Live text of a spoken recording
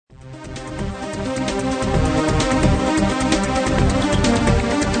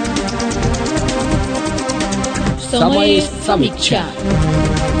समय समीक्षा।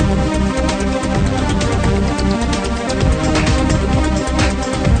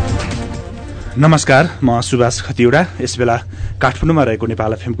 नमस्कार, म सुभाष खतिवडा यसबेला काठमाडौँमा रहेको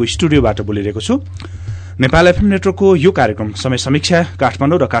नेपाल एफएमको स्टुडियोबाट बोलिरहेको छु। नेपाल एफएम नेटवर्कको यो कार्यक्रम समय समीक्षा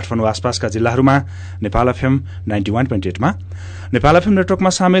काठमाडौँ र काठमाडौँ आसपासका जिल्लाहरूमा नेपाल एफएम 91.8 मा, नेपाल एफएम नेटवर्कमा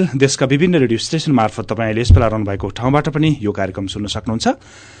सामेल देशका विभिन्न रेडियो स्टेशन मार्फत तपाईले यसबेला रहनुभएको ठाउँबाट पनि यो कार्यक्रम सुन्न सक्नुहुन्छ।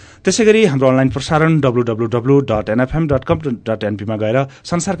 त्यसैगरी हाम्रो अनलाइन प्रसारण www.nfm.com.np मा गएर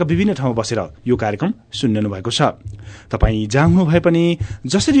संसारका विभिन्न ठाउँमा बसेर यो कार्यक्रम सुन्नु भएको छ। तपाई जहाँ हुनु भए पनि,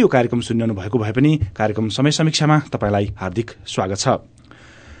 जसरी यो कार्यक्रम सुन्नु भएको भए पनि कार्यक्रम समय समीक्षामा तपाईलाई हार्दिक स्वागत छ।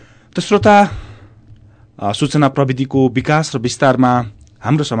 त श्रोता, सूचना प्रविधिको विकास र विस्तारमा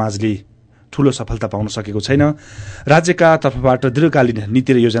हाम्रो समाजले ठूलो सफलता पाउन सकेको छैन। राज्यका तर्फबाट दीर्घकालीन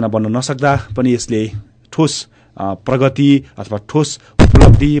नीति र योजना बन्न नसक्दा पनि यसले ठोस प्रगति अथवा ठोस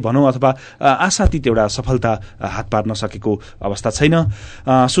उपलब्धि भनौं अथवा आशातीत एउटा सफलता हात पार्न सकेको अवस्था छैन।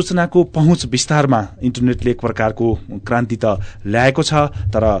 सूचनाको पहुँच विस्तारमा इन्टरनेटले एक प्रकारको क्रान्ति त ल्याएको छ,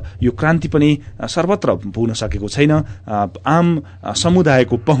 तर यो क्रान्ति पनि सर्वत्र पुग्न सकेको छैन। आम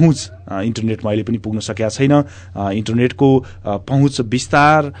समुदायको पहुँच इन्टरनेटमा अहिले पनि पुग्न सकेका छैन। इन्टरनेटको पहुँच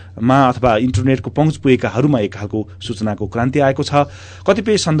विस्तारमा अथवा इन्टरनेटको पहुँच पुगेकाहरूमा एक खालको सूचनाको क्रान्ति आएको छ।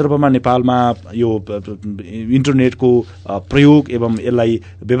 कतिपय सन्दर्भमा नेपालमा यो इन्टरनेटको प्रयोग एवं यसलाई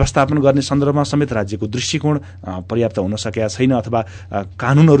व्यवस्थापन गर्ने सन्दर्भमा समेत राज्यको दृष्टिकोण पर्याप्त हुन सकेका छैन अथवा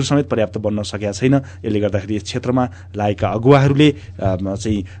कानूनहरू समेत पर्याप्त बन्न सकेका छैन। यसले गर्दाखेरि यस क्षेत्रमा लागेका अगुवाहरूले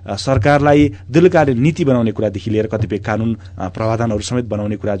चाहिँ सरकारलाई दीर्घकालीन नीति बनाउने कुरादेखि लिएर कतिपय कानून प्रावधानहरू समेत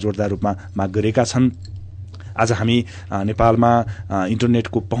बनाउने कुरा जोरदार रूपमा माग गरेका छन्। आज हामी नेपालमा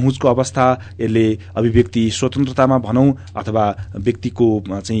इन्टरनेटको पहुँचको अवस्था, यसले अभिव्यक्ति स्वतन्त्रतामा भनौं अथवा व्यक्तिको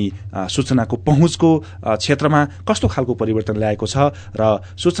चाहिँ सूचनाको पहुँचको क्षेत्रमा कस्तो खालको परिवर्तन ल्याएको छ र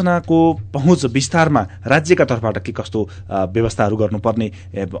सूचनाको पहुँच विस्तारमा राज्यका तर्फबाट के कस्तो व्यवस्थाहरू गर्नुपर्ने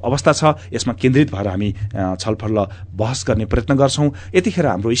अवस्था छ, यसमा केन्द्रित भएर हामी छलफल बहस गर्ने प्रयत्न गर्छौं। यतिखेर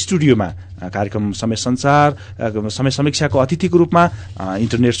हाम्रो स्टुडियोमा कार्यक्रम समय समीक्षाको अतिथिको रूपमा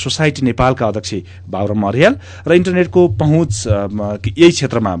इन्टरनेट सोसाइटी नेपालका अध्यक्ष बाबुराम अर्याल र इन्टरनेटको पहुँच यही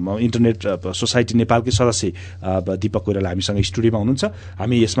क्षेत्रमा इन्टरनेट सोसाइटी नेपालकै सदस्य दीपक कोइराला हामीसँग स्टुडियोमा हुनुहुन्छ।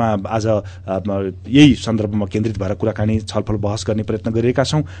 हामी यसमा आज यही सन्दर्भमा केन्द्रित भएर कुराकानी छलफल बहस गर्ने प्रयत्न गरिरहेका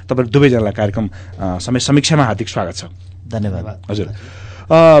छौं। तपाईहरु दुवैजनालाई कार्यक्रम समय समीक्षामा हार्दिक स्वागत छ। धन्यवाद। हजुर,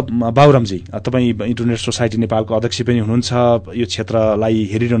 बाबुरामजी, तपाईँ इन्टरनेट सोसाइटी नेपालको अध्यक्ष पनि हुनुहुन्छ। यो क्षेत्रलाई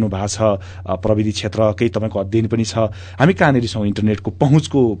हेरिरहनु भएको छ, प्रविधि क्षेत्रकै तपाईँको अध्ययन पनि छ। हामी कहाँनिर छौँ इन्टरनेटको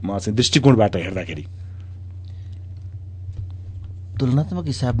पहुँचको दृष्टिकोणबाट हेर्दाखेरि? तुलनात्मक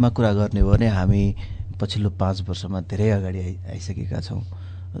हिसाबमा कुरा गर्ने हो भने हामी पछिल्लो 5 वर्षमा धेरै अगाडि आइसकेका छौँ।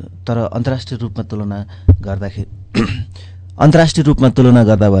 तर अन्तर्राष्ट्रिय रूपमा तुलना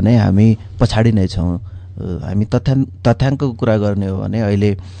गर्दा भने हामी पछाडि नै छौँ। हामी तथ्याङ्कको कुरा गर्ने हो भने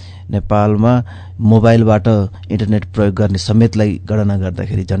अहिले नेपालमा मोबाइलबाट इन्टरनेट प्रयोग गर्ने समेतलाई गणना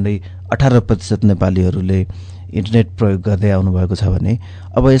गर्दाखेरि झन्डै 18% नेपालीहरूले इन्टरनेट प्रयोग गर्दै आउनुभएको छ भने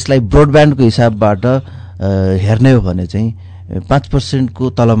अब यसलाई ब्रोडब्यान्डको हिसाबबाट हेर्ने हो भने चाहिँ 5%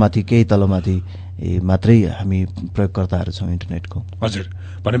 को तलमाथि, केही तलमाथि मात्रै हामी प्रयोगकर्ताहरू छौँ इन्टरनेटको। हजुर,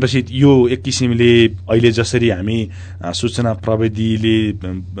 भनेपछि यो एक किसिमले अहिले जसरी हामी सूचना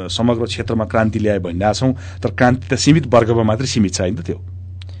प्रविधिले समग्र क्षेत्रमा क्रान्ति ल्याए भनिरहेका छौँ, तर क्रान्ति त सीमित वर्गमा मात्रै सीमित छ हैन त? त्यो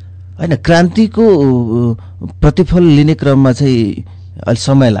होइन, क्रान्तिको प्रतिफल लिने क्रममा चाहिँ अलि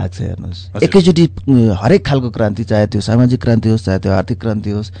समय लाग्छ। हेर्नुहोस्, एकैचोटि हरेक खालको क्रान्ति, चाहे त्यो सामाजिक क्रान्ति होस्, चाहे त्यो आर्थिक क्रान्ति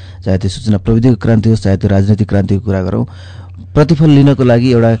होस्, चाहे त्यो सूचना प्रविधिको क्रान्ति होस्, चाहे त्यो राजनैतिक क्रान्तिको कुरा गरौँ, प्रतिफल लिनको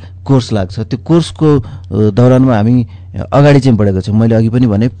लागि एउटा कोर्स लाग्छ। त्यो कोर्सको दौरानमा हामी अगाडि चाहिँ बढेको छौँ। मैले अघि पनि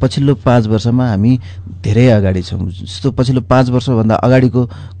भने पछिल्लो 5 वर्षमा हामी धेरै अगाडि छौँ। जस्तो पछिल्लो 5 वर्षभन्दा अगाडिको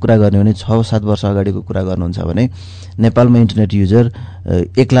कुरा गर्ने हो भने 6-7 वर्ष अगाडिको कुरा गर्नुहुन्छ भने नेपालमा इन्टरनेट युजर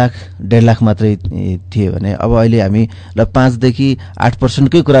 1 लाख 1.5 लाख मात्रै थिए भने अब अहिले हामी 5 देखि 8%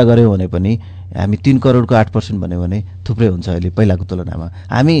 कै कुरा गर्यौँ भने पनि हामी 3 करोडको 8% भन्यो भने थुप्रै हुन्छ। अहिले पहिलाको तुलनामा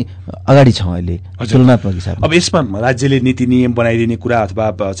हामी अगाडि छौँ अहिले तुलनात्मक हिसाबमा। अब यसमा राज्यले नीति नियम बनाइदिने कुरा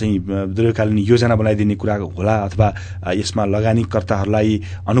अथवा चाहिँ दीर्घकालीन योजना बनाइदिने कुरा होला अथवा यसमा लगानीकर्ताहरूलाई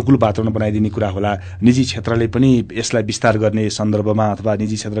अनुकूल वातावरण बनाइदिने कुरा होला, निजी क्षेत्रले पनि यसलाई विस्तार गर्ने सन्दर्भमा अथवा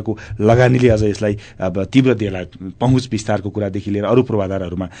निजी क्षेत्रको लगानीले अझ यसलाई तीव्र देला पहुँच विस्तारको कुरादेखि लिएर अरू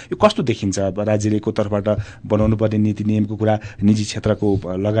पूर्वाधारहरूमा यो कस्तो देखिन्छ? राज्यलेको तर्फबाट बनाउनु पर्ने नीति नियमको कुरा, निजी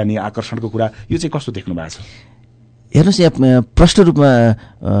क्षेत्रको लगानी आकर्षणको कुरा, यो चाहिँ कस्तो देख्नु भएको छ? हेर्नुहोस्, यहाँ प्रष्ट रूपमा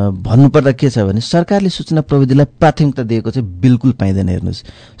भन्नुपर्दा के छ भने सरकारले सूचना प्रविधिलाई प्राथमिकता दिएको चाहिँ बिल्कुल पाइँदैन। हेर्नुहोस्,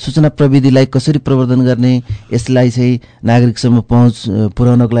 सूचना प्रविधिलाई कसरी प्रवर्धन गर्ने, यसलाई चाहिँ नागरिकसम्म पहुँच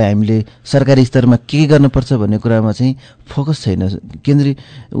पुर्याउनको लागि हामीले सरकारी स्तरमा के गर्नुपर्छ भन्ने कुरामा चाहिँ फोकस छैन। केन्द्रीय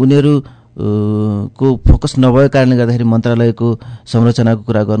उनीहरू को फोकस नभएको कारणले गर्दाखेरि मन्त्रालयको संरचनाको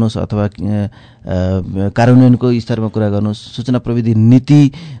कुरा गर्नुहोस् अथवा कार्यान्वयनको स्तरमा कुरा गर्नुहोस्, सूचना प्रविधि नीति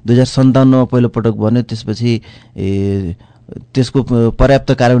 2057 पहिलोपटक बन्यो, त्यसपछि त्यसको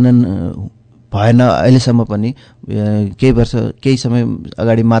पर्याप्त कार्यान्वयन भएन अहिलेसम्म पनि। केही समय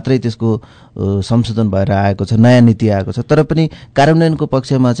अगाडि मात्रै त्यसको संशोधन भएर आएको छ, नयाँ नीति आएको छ। तर पनि कार्यान्वयनको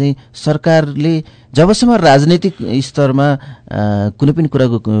पक्षमा चाहिँ सरकारले जबसम्म राजनीतिक स्तरमा कुनै पनि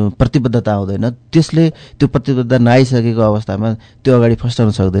कुराको प्रतिबद्धता आउँदैन, त्यसले त्यो प्रतिबद्धता नआइसकेको अवस्थामा त्यो अगाडि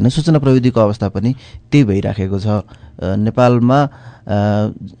फस्टाउन सक्दैन। सूचना प्रविधिको अवस्था पनि त्यही भइराखेको छ। नेपालमा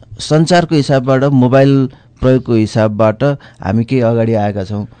सञ्चारको हिसाबबाट, मोबाइल प्रयोगको हिसाबबाट हामी केही अगाडि आएका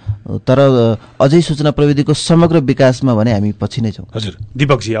छौँ, तर अझै सूचना प्रविधिको समग्र विकासमा भने हामी पछि नै छौँ। हजुर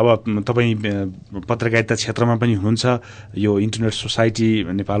दीपकजी, अब तपाईँ पत्रकारिता क्षेत्रमा पनि हुनुहुन्छ, यो इन्टरनेट सोसाइटी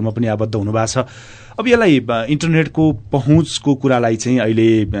नेपालमा पनि आबद्ध हुनुभएको छ। अब यसलाई इन्टरनेटको पहुँचको कुरालाई चाहिँ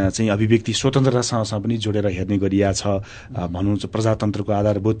अहिले चाहिँ अभिव्यक्ति स्वतन्त्रतासँग पनि जोडेर हेर्ने गरिया छ। भन्नुहुन्छ प्रजातन्त्रको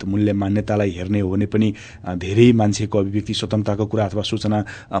आधारभूत मूल्य मान्यतालाई हेर्ने हो भने पनि धेरै मान्छेको अभिव्यक्ति स्वतन्त्रताको कुरा अथवा सूचना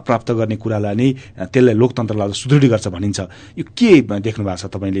प्राप्त गर्ने कुरालाई नै त्यसलाई लोकतन्त्रलाई सुदृढ गर्छ भनिन्छ। यो के देख्नु भएको छ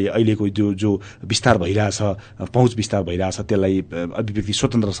तपाईँले? अहिलेको जो विस्तार भइरहेछ, पहुँच विस्तार भइरहेछ, त्यसलाई अभिव्यक्ति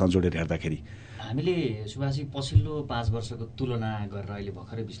स्वतन्त्रतासँग जोडेर हेर्दाखेरि हामीले सुभाषजी पछिल्लो 5 वर्षको तुलना गरेर अहिले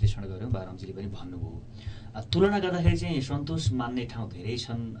भर्खरै विश्लेषण गऱ्यौँ, बारामजीले पनि भन्नुभयो। तुलना गर्दाखेरि चाहिँ सन्तोष मान्ने ठाउँ धेरै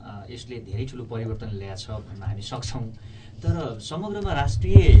छन्, यसले धेरै ठुलो परिवर्तन ल्याएछ भन्न हामी सक्छौँ। तर समग्रमा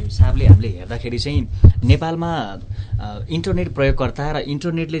राष्ट्रिय हिसाबले हामीले हेर्दाखेरि चाहिँ नेपालमा इन्टरनेट प्रयोगकर्ता र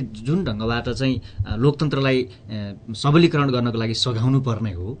इन्टरनेटले जुन ढङ्गबाट चाहिँ लोकतन्त्रलाई सबलीकरण गर्नको लागि सघाउनु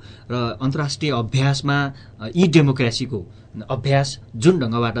पर्ने हो र अन्तर्राष्ट्रिय अभ्यासमा ई डेमोक्रेसीको अभ्यास जुन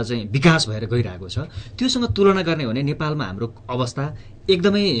ढङ्गबाट चाहिँ विकास भएर गइरहेको छ, त्योसँग तुलना गर्ने हो भने नेपालमा हाम्रो अवस्था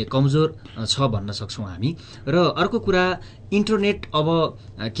एकदमै कमजोर छ भन्न सक्छौँ हामी। र अर्को कुरा, इन्टरनेट अब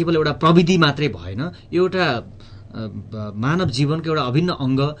केवल एउटा प्रविधि मात्रै भएन, एउटा मानव जीवनको एउटा अभिन्न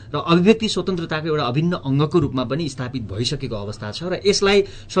अङ्ग र अभिव्यक्ति स्वतन्त्रताको एउटा अभिन्न अङ्गको रूपमा पनि स्थापित भइसकेको अवस्था छ। र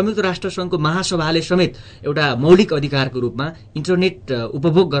यसलाई संयुक्त राष्ट्रसङ्घको महासभाले समेत एउटा मौलिक अधिकारको रूपमा इन्टरनेट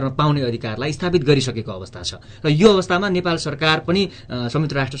उपभोग गर्न पाउने अधिकारलाई स्थापित गरिसकेको अवस्था छ। र यो अवस्थामा नेपाल सरकार पनि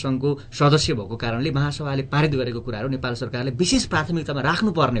संयुक्त राष्ट्रसङ्घको सदस्य भएको कारणले महासभाले पारित गरेको कुराहरू नेपाल सरकारले विशेष प्राथमिकतामा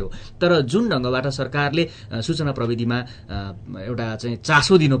राख्नुपर्ने हो। तर जुन ढङ्गबाट सरकारले सूचना प्रविधिमा एउटा चाहिँ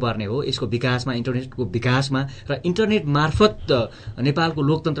चासो दिनुपर्ने हो, यसको विकासमा, इन्टरनेटको विकासमा र इन्टरनेट मार्फत नेपालको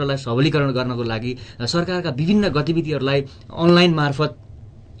लोकतन्त्रलाई सबलीकरण गर्नको लागि सरकारका विभिन्न गतिविधिहरूलाई अनलाइन मार्फत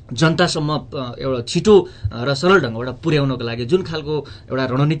जनतासम्म एउटा छिटो र सरल ढङ्गबाट पुर्याउनको लागि जुन खालको एउटा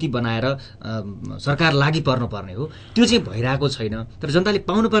रणनीति बनाएर सरकार लागि पर्नुपर्ने हो, त्यो चाहिँ भइरहेको छैन। तर जनताले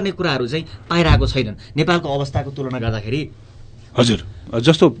पाउनुपर्ने कुराहरू चाहिँ पाइरहेको छैनन् नेपालको अवस्थाको तुलना गर्दाखेरि। हजुर,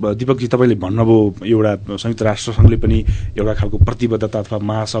 जस्तो दीपकजी तपाईँले भन्नुभयो, एउटा संयुक्त राष्ट्रसङ्घले पनि एउटा खालको प्रतिबद्धता अथवा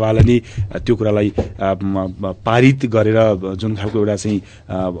महासभाले नै त्यो कुरालाई पारित गरेर जुन खालको एउटा चाहिँ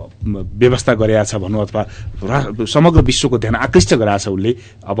व्यवस्था गरेका छ भनौँ, अथवा समग्र विश्वको ध्यान आकृष्ट गराएको छ उसले।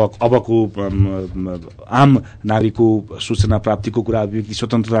 अबको आम नागरिकको सूचना प्राप्तिको कुरा, अभिव्यक्ति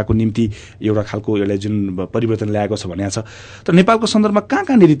स्वतन्त्रताको निम्ति एउटा खालको एउटा जुन परिवर्तन ल्याएको छ भनेको छ। तर नेपालको सन्दर्भमा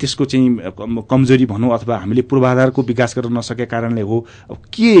कहाँनिर त्यसको चाहिँ कमजोरी भनौँ अथवा हामीले पूर्वाधारको विकास गर्न नसकेका कारणले हो,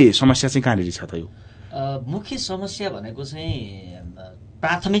 के समस्या चाहिँ कहाँनिर छ त? यो मुख्य समस्या भनेको चाहिँ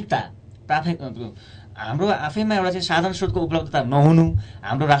प्राथमिकता हाम्रो आफैमा एउटा चाहिँ साधन स्रोतको उपलब्धता नहुनु,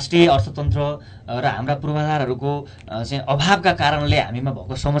 हाम्रो राष्ट्रिय अर्थतन्त्र र हाम्रा पूर्वाधारहरूको चाहिँ अभावका कारणले हामीमा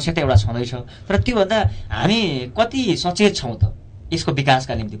भएको समस्या त एउटा छँदैछ। तर त्योभन्दा हामी कति सचेत छौँ त यसको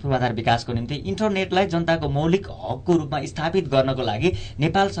विकासका निम्ति, पूर्वाधार विकासको निम्ति? इन्टरनेटलाई जनताको मौलिक हकको रूपमा स्थापित गर्नको लागि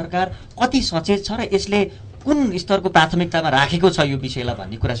नेपाल सरकार कति सचेत छ र यसले कुन स्तरको प्राथमिकतामा राखेको छ यो विषयलाई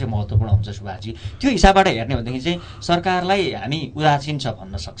भन्ने कुरा चाहिँ महत्त्वपूर्ण हुन्छ सुभाषजी। त्यो हिसाबबाट हेर्ने हो भनेदेखि चाहिँ सरकारलाई हामी उदासीन छ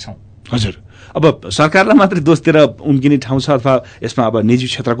भन्न सक्छौँ। हजुर, अब सरकारलाई मात्रै दोष दिएर उम्किने ठाउँ छ अथवा यसमा अब निजी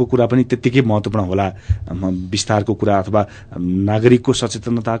क्षेत्रको कुरा पनि त्यत्तिकै महत्त्वपूर्ण होला? विस्तारको कुरा अथवा नागरिकको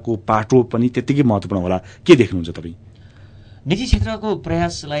सचेतनताको पाटो पनि त्यत्तिकै महत्त्वपूर्ण होला? के देख्नुहुन्छ तपाईँ? निजी क्षेत्रको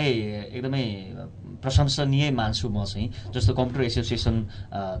प्रयासलाई एकदमै प्रशंसनीय मान्छु म चाहिँ। जस्तो कम्प्युटर एसोसिएसन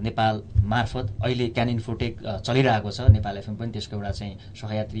नेपाल मार्फत अहिले क्यान इन्फोटेक चलिरहेको छ, नेपाल एफएम पनि त्यसको एउटा चाहिँ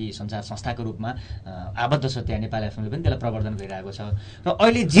सहयात्री सञ्चार संस्थाको रूपमा आबद्ध छ त्यहाँ। नेपाल एफएमले पनि त्यसलाई प्रवर्धन गरिरहेको छ र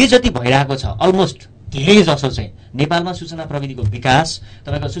अहिले जे जति भइरहेको छ अलमोस्ट धेरै जसो चाहिँ नेपालमा सूचना प्रविधिको विकास,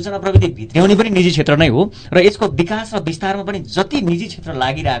 तपाईँको सूचना प्रविधि भित्र्याउने पनि निजी क्षेत्र नै हो र यसको विकास र विस्तारमा पनि जति निजी क्षेत्र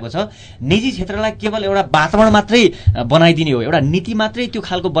लागिरहेको छ, निजी क्षेत्रलाई केवल एउटा वातावरण मात्रै बनाइदिने हो, एउटा नीति मात्रै त्यो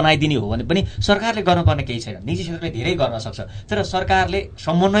खालको बनाइदिने हो भने पनि सरकारले गर्नुपर्ने केही छैन। निजी क्षेत्रले धेरै गर्न सक्छ, तर सरकारले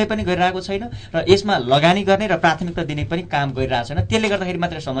समन्वय पनि गरिरहेको छैन र यसमा लगानी गर्ने र प्राथमिकता दिने पनि काम गरिरहेको छैन। त्यसले गर्दाखेरि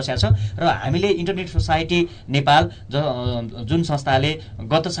मात्रै समस्या छ। र हामीले इन्टरनेट सोसाइटी नेपाल जुन संस्थाले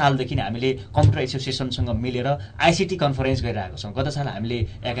गत सालदेखि हामीले कम्प्युटर एसोसिएसनसँग मिलेर आइसिटी कन्फरेन्स गरिरहेको छौँ। गत साल हामीले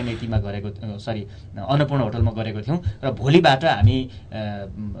एकानेतीमा अन्नपूर्ण होटलमा गरेको थियौँ र भोलिबाट हामी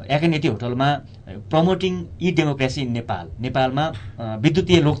एकानेती होटलमा प्रमोटिङ ई डेमोक्रेसी इन नेपालमा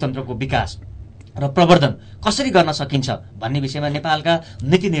विद्युतीय लोकतन्त्रको विकास र प्रवर्धन कसरी गर्न सकिन्छ भन्ने विषयमा नेपालका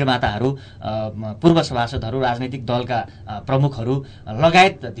नीति निर्माताहरू, पूर्व सभासदहरू, राजनैतिक दलका प्रमुखहरू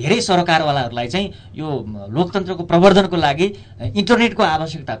लगायत धेरै सरकारवालाहरूलाई चाहिँ यो लोकतन्त्रको प्रवर्धनको लागि इन्टरनेटको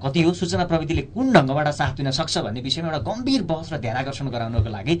आवश्यकता कति हो, सूचना प्रविधिले कुन ढङ्गबाट साथ दिन सक्छ भन्ने विषयमा एउटा गम्भीर बहस र ध्यानाकर्षण गराउनको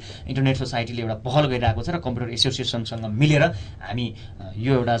लागि इन्टरनेट सोसाइटीले एउटा पहल गरिरहेको छ र कम्प्युटर एसोसिएसनसँग मिलेर हामी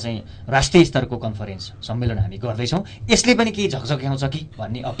यो एउटा चाहिँ राष्ट्रिय स्तरको कन्फरेन्स सम्मेलन हामी गर्दैछौँ। यसले पनि केही झकझक्याउँछ कि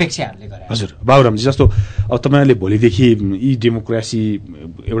भन्ने अपेक्षा हामीले गरेका छौँ। हजुर बाबुरामजी, जस्तो अब तपाईँहरूले भोलिदेखि ई डेमोक्रेसी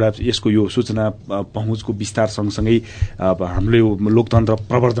एउटा यसको यो सूचना पहुँचको विस्तार सँगसँगै अब हामीले लोकतन्त्र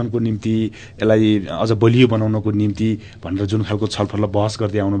प्रवर्धनको निम्ति यसलाई अझ बलियो बनाउनको निम्ति भनेर जुन खालको छलफल बहस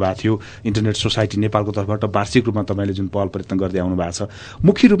गर्दै आउनु भएको थियो, इन्टरनेट सोसाइटी नेपालको तर्फबाट वार्षिक रूपमा तपाईँले जुन पहल प्रयत्न गर्दै आउनु भएको छ,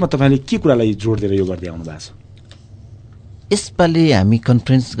 मुख्य रूपमा तपाईँले के कुरालाई जोड दिएर यो गर्दै आउनु भएको छ? यसपालि हामी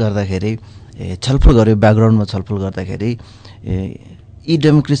कन्फरेन्स गर्दाखेरि छलफल गऱ्यौँ, ब्याकग्राउन्डमा छलफल गर्दाखेरि ई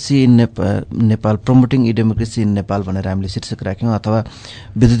democracy in Nepal, promoting E democracy in Nepal भनेर हामीले शीर्षक राख्यौँ, अथवा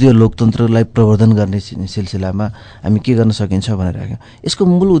विद्युतीय लोकतन्त्रलाई प्रवर्धन गर्ने सिलसिलामा हामी के गर्न सकिन्छ भनेर राख्यौँ। यसको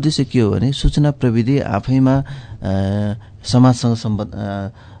मूल उद्देश्य के हो भने सूचना प्रविधि आफैमा समाजसँग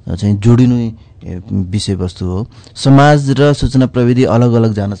चाहिँ जोडिनु विषयवस्तु हो। समाज र सूचना प्रविधि अलग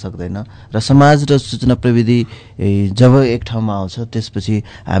अलग जान सक्दैन र समाज र सूचना प्रविधि जब एक ठाउँमा आउँछ त्यसपछि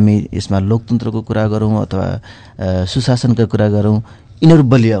हामी यसमा लोकतन्त्रको कुरा गरौँ अथवा सुशासनका कुरा गरौँ, यिनीहरू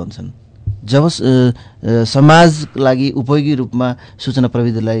बलिया हुन्छन्। जब समाजको लागि उपयोगी रूपमा सूचना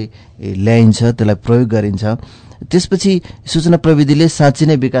प्रविधिलाई ल्याइन्छ, त्यसलाई प्रयोग गरिन्छ, त्यसपछि सूचना प्रविधिले साँच्चै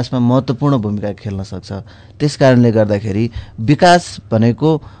नै विकासमा महत्त्वपूर्ण भूमिका खेल्न सक्छ। त्यस कारणले गर्दाखेरि विकास भनेको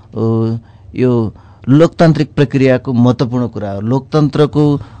यो लोकतान्त्रिक प्रक्रियाको महत्त्वपूर्ण कुरा हो। लोकतन्त्रको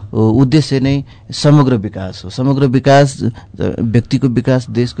उद्देश्य नै समग्र विकास हो। समग्र विकास, व्यक्तिको विकास,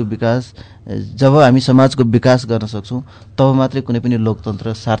 देशको विकास। जब हामी समाजको विकास गर्न सक्छौँ तब मात्रै कुनै पनि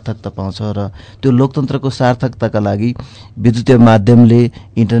लोकतन्त्र सार्थकता पाउँछ र त्यो लोकतन्त्रको सार्थकताका लागि विद्युतीय माध्यमले,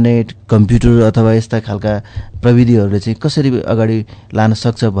 इन्टरनेट, कम्प्युटर अथवा यस्ता खालका प्रविधिहरूले चाहिँ कसरी अगाडि लान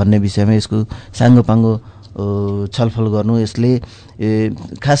सक्छ भन्ने विषयमा यसको साङ्गोपाङ्गो छलफल गर्नु, यसले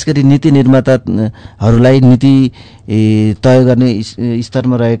खास गरी नीति निर्माताहरूलाई, नीति तय गर्ने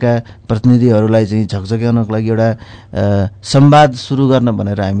स्तरमा रहेका प्रतिनिधिहरूलाई चाहिँ झकझक्याउनको लागि एउटा संवाद सुरु गर्न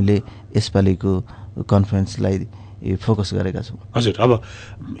भनेर हामीले यसपालिको कन्फरेन्सलाई फोकस गरेका छौँ। हजुर, अब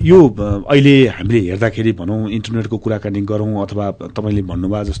यो अहिले हामीले हेर्दाखेरि भनौँ इन्टरनेटको कुराकानी गरौँ अथवा तपाईँले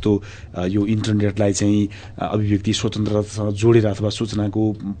भन्नुभयो जस्तो यो इन्टरनेटलाई चाहिँ अभिव्यक्ति स्वतन्त्रतासँग जोडेर अथवा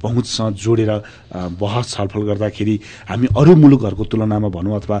सूचनाको पहुँचसँग जोडेर बहस छलफल गर्दाखेरि हामी अरू मुलुकहरूको तुलनामा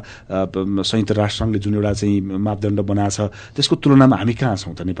भनौँ अथवा संयुक्त राष्ट्रसङ्घले जुन एउटा चाहिँ मापदण्ड बनाएको छ त्यसको तुलनामा हामी कहाँ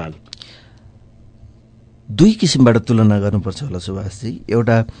छौँ त नेपाल? दुई किसिमबाट तुलना गर्नुपर्छ होला सुभाषजी।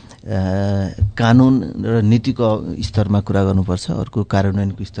 एउटा कानुन र नीतिको स्तरमा कुरा गर्नुपर्छ, अर्को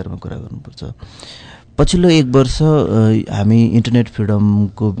कार्यान्वयनको स्तरमा कुरा गर्नुपर्छ। पछिल्लो एक वर्ष हामी इन्टरनेट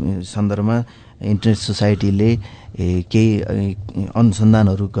फ्रिडमको सन्दर्भमा इन्टरनेट सोसाइटीले केही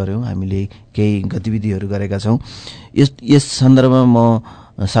अनुसन्धानहरू गऱ्यौँ, हामीले केही गतिविधिहरू गरेका छौँ। यस सन्दर्भमा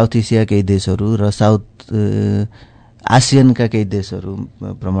म साउथ एसिया केही देशहरू र साउथ आसियनका केही देशहरू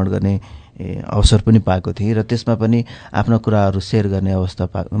भ्रमण गर्ने अवसर पनि पाएको थिएँ र त्यसमा पनि आफ्ना कुराहरू सेयर गर्ने अवस्था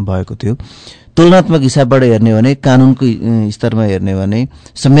भएको थियो। तुलनात्मक हिसाबबाट हेर्ने भने, कानुनको स्तरमा हेर्ने भने,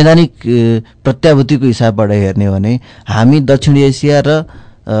 संवैधानिक प्रत्याभूतिको हिसाबबाट हेर्ने भने हामी दक्षिण एसिया र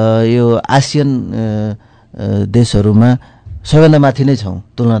यो आसियन देशहरूमा सबैभन्दा माथि नै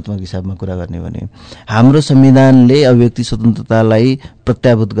छौँ। तुलनात्मक हिसाबमा कुरा गर्ने भने हाम्रो संविधानले अभिव्यक्ति स्वतन्त्रतालाई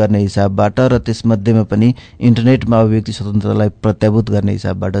प्रत्याभूत गर्ने हिसाबबाट र त्यसमध्येमा पनि इन्टरनेटमा अभिव्यक्ति स्वतन्त्रतालाई प्रत्याभूत गर्ने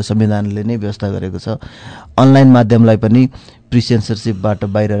हिसाबबाट संविधानले नै व्यवस्था गरेको छ। अनलाइन माध्यमलाई पनि प्री सेन्सरसिपबाट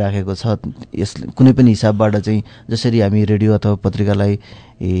बाहिर राखेको छ। यसले कुनै पनि हिसाबबाट चाहिँ जसरी हामी रेडियो अथवा पत्रिकालाई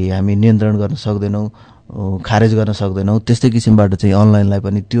हामी नियन्त्रण गर्न सक्दैनौँ, खारेज गर्न सक्दैनौँ, त्यस्तै किसिमबाट चाहिँ अनलाइनलाई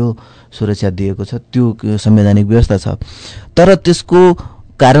पनि त्यो सुरक्षा दिएको छ, त्यो संवैधानिक व्यवस्था छ। तर त्यसको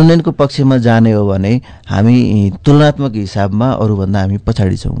कार्यान्वयनको पक्षमा जाने हो भने हामी तुलनात्मक हिसाबमा अरूभन्दा हामी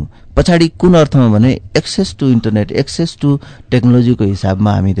पछाडि छौँ। पछाडि कुन अर्थमा भने access to internet, access to टेक्नोलोजीको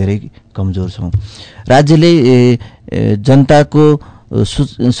हिसाबमा हामी धेरै कमजोर छौँ। राज्यले जनताको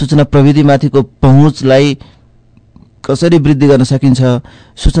सूचना प्रविधिमाथिको पहुँचलाई कसरी वृद्धि गर्न सकिन्छ,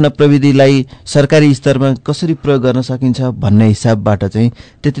 सूचना प्रविधिलाई सरकारी स्तरमा कसरी प्रयोग गर्न सकिन्छ भन्ने हिसाबबाट चाहिँ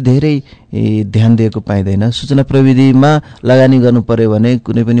त्यति धेरै ध्यान दिएको पाइँदैन। सूचना प्रविधिमा लगानी गर्नु पर्यो भने,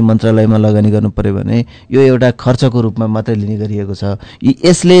 कुनै पनि मन्त्रालयमा लगानी गर्नु पर्यो भने यो एउटा खर्चको रूपमा मात्रै लिने गरिएको छ।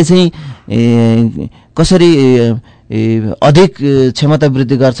 यसले चाहिँ कसरी अधिक क्षमता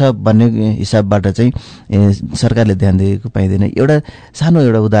वृद्धि गर्छ भन्ने हिसाबबाट चाहिँ सरकारले ध्यान दिएको पाइँदैन। एउटा सानो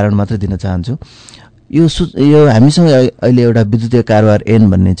उदाहरण मात्रै दिन चाहन्छु। यो हामीसँग अहिले एउटा विद्युतीय कारोबार ऐन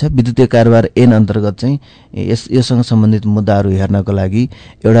भन्ने छ। विद्युतीय कारोबार ऐन अन्तर्गत चाहिँ योसँग सम्बन्धित मुद्दाहरू हेर्नको लागि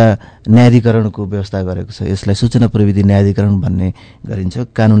एउटा न्यायाधिकरणको व्यवस्था गरेको छ। यसलाई सूचना प्रविधि न्यायाधिकरण भन्ने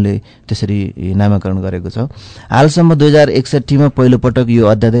गरिन्छ, कानुनले त्यसरी नामाकरण गरेको छ। हालसम्म 2061 मा पहिलोपटक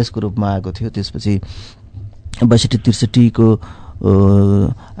यो अध्यादेशको रूपमा आएको थियो। त्यसपछि 62-63 को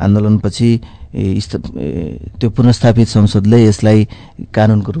आन्दोलनपछि त्यो पुनर्स्थापित संसदले यसलाई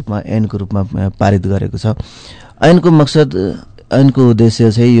कानुनको रूपमा, ऐनको रूपमा पारित गरेको छ। ऐनको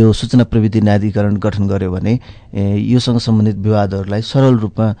उद्देश्य चाहिँ यो सूचना प्रविधि न्यायाधिकरण गठन गर्यो भने योसँग सम्बन्धित विवादहरूलाई सरल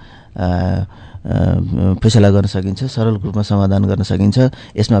रूपमा फैसला गर्न सकिन्छ, सरल रूपमा समाधान गर्न सकिन्छ।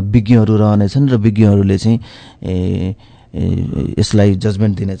 यसमा विज्ञहरू रहनेछन् र विज्ञहरूले चाहिँ यसलाई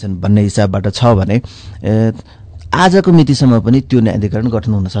जजमेन्ट दिनेछन् भन्ने हिसाबबाट छ भने आजको मितिसम्म पनि त्यो न्यायाधिकरण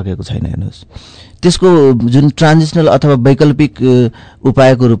गठन हुन सकेको छैन। हेर्नुहोस्, त्यसको जुन ट्रान्जिसनल अथवा वैकल्पिक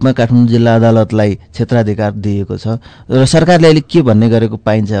उपायको रूपमा काठमाडौँ जिल्ला अदालतलाई क्षेत्राधिकार दिएको छ र सरकारले अहिले के भन्ने गरेको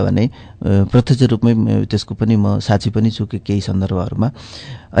पाइन्छ भने प्रत्यक्ष रूपमै त्यसको पनि म साक्षी पनि छु कि केही सन्दर्भहरूमा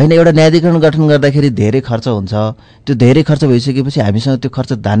होइन, एउटा न्यायाधिकरण गठन गर्दाखेरि धेरै खर्च हुन्छ। त्यो धेरै खर्च भइसकेपछि हामीसँग त्यो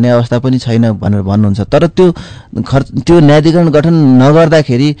खर्च धान्ने अवस्था पनि छैन भनेर भन्नुहुन्छ। तर त्यो न्यायाधिकरण गठन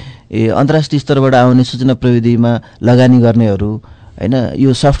नगर्दाखेरि अन्तर्राष्ट्रिय स्तरबाट आउने सूचना प्रविधिमा लगानी गर्नेहरू होइन,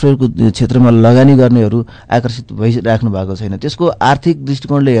 यो सफ्टवेयरको क्षेत्रमा लगानी गर्नेहरू आकर्षित भइराख्नु भएको छैन। त्यसको आर्थिक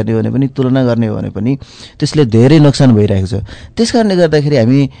दृष्टिकोणले हेर्ने हो भने पनि, तुलना गर्ने हो भने पनि त्यसले धेरै नोक्सान भइरहेको छ। त्यस कारणले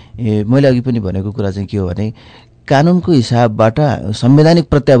गर्दाखेरि मैले अघि पनि भनेको कुरा चाहिँ के हो भने कानुनको हिसाबबाट, संवैधानिक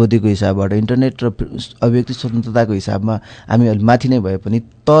प्रत्याभूतिको हिसाबबाट, इन्टरनेट र अभिव्यक्ति स्वतन्त्रताको हिसाबमा हामी अलि माथि नै भए पनि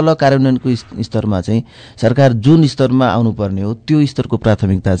तल कार्यान्वयनको स्तरमा चाहिँ सरकार जुन स्तरमा आउनुपर्ने हो त्यो स्तरको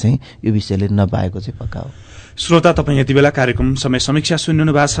प्राथमिकता चाहिँ यो विषयले नपाएको चाहिँ पक्का हो। श्रोता, तपाईं यति बेला कार्यक्रम समय समीक्षा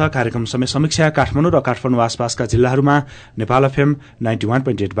सुनिनु भएको छ। कार्यक्रम समय समीक्षा काठमाडौँ र काठमाडौँ आसपासका जिल्लाहरूमा नेपाल FM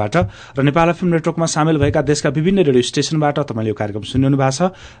 91.8 बाट र नेपाल FM नेटवर्कमा सामेल भएका देशका विभिन्न रेडियो स्टेशनबाट तपाईले यो कार्यक्रम सुनिनु भएको छ।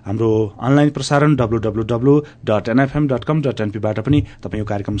 हाम्रो अनलाइन प्रसारण www.nfm.com.np बाट पनि तपाई यो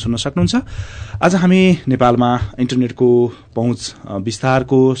कार्यक्रम सुन्न सक्नुहुन्छ। आज हामी नेपालमा इन्टरनेटको पहुँच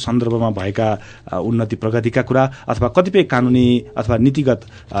विस्तारको सन्दर्भमा भएका उन्नति प्रगतिका कुरा अथवा कतिपय कानूनी अथवा नीतिगत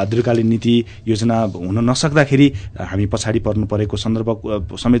दीर्घकालीन नीति योजना हुन नसक्दाखेरि हामी पछाडि पर्नु परेको सन्दर्भ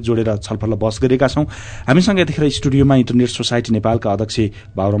समेत जोडेर छलफल बहस गरेका छौं। हामीसँग यतिखेर स्टुडियोमा इन्टरनेट सोसाइटी नेपालका अध्यक्ष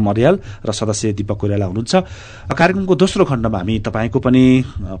बाबुराम अर्याल र सदस्य दीपक कोइराला हुनुहुन्छ। कार्यक्रमको दोस्रो खण्डमा हामी तपाईको पनि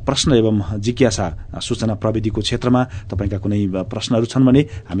प्रश्न एवं जिज्ञासा सूचना प्रविधिको क्षेत्रमा तपाईका कुनै प्रश्नहरू छन् भने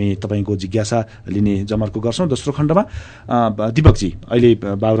हामी तपाईको जिज्ञासा लिने जमर्को गर्छौं। दोस्रो खण्डमा दीपकजी, अहिले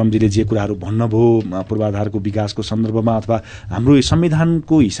बाबुरामजीले जे कुराहरू भन्नुभयो पूर्वाधारको विकासको सन्दर्भमा अथवा हाम्रो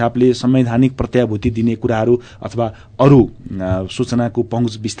संविधानको हिसाबले संवैधानिक प्रत्याभूति दिने कुराहरू अथवा अरू सूचनाको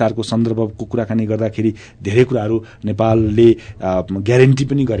पहुँच विस्तारको सन्दर्भको कुराकानी गर्दाखेरि धेरै कुराहरू नेपालले ग्यारेन्टी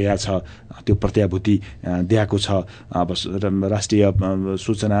पनि गरेका छ, त्यो प्रत्याभूति दिएको छ। अब राष्ट्रिय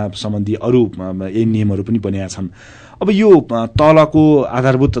सूचना सम्बन्धी अरू यही नियमहरू पनि बनेका छन्। अब यो तलको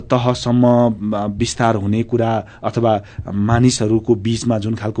आधारभूत तहसम्म विस्तार हुने कुरा अथवा मानिसहरूको बीचमा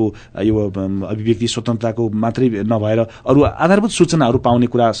जुन खालको यो अभिव्यक्ति स्वतन्त्रताको मात्रै नभएर अरू आधारभूत सूचनाहरू पाउने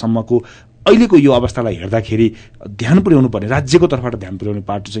कुरासम्मको अहिलेको यो अवस्थालाई हेर्दाखेरि ध्यान पुर्याउनु पर्ने, राज्यको तर्फबाट ध्यान पुर्याउने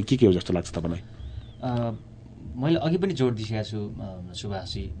पाटो चाहिँ के हो जस्तो लाग्छ तपाईँलाई? मैले अघि पनि जोड दिइसकेको छु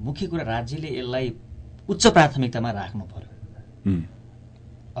सुभाषजी, मुख्य कुरा राज्यले यसलाई उच्च प्राथमिकतामा राख्नु पर्यो।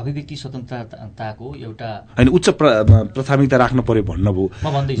 अभिव्यक्ति स्वतन्त्रताको एउटा हैन, उच्च प्राथमिकता राख्नु पर्यो भन्नुभयो।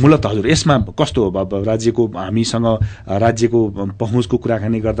 मूलत हजुर यसमा कस्तो हो? राज्यको हामीसँग राज्यको पहुँचको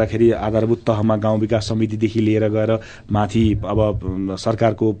कुराकानी गर्दाखेरि आधारभूत तहमा गाउँ विकास समितिदेखि लिएर गएर माथि अब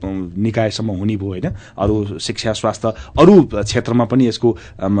सरकारको निकायसम्म हुने भयो होइन, अरू शिक्षा स्वास्थ्य अरू क्षेत्रमा पनि यसको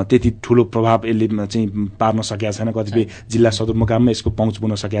त्यति ठूलो प्रभाव यसले चाहिँ पार्न सकेका छैन। कतिपय जिल्ला सदरमुकाममा यसको पहुँच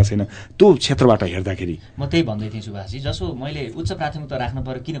पुग्न सकेका छैन। त्यो क्षेत्रबाट हेर्दाखेरि म त्यही भन्दै थिएँ सुभाषजी, जसो मैले उच्च प्राथमिकता राख्नु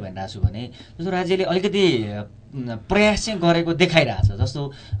पर्यो किन भनिरहेको छु भने जस्तो राज्यले अलिकति प्रयास चाहिँ गरेको देखाइरहेछ। जस्तो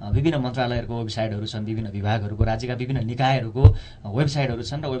विभिन्न मन्त्रालयहरूको वेबसाइटहरू छन्, विभिन्न विभागहरूको, राज्यका विभिन्न निकायहरूको वेबसाइटहरू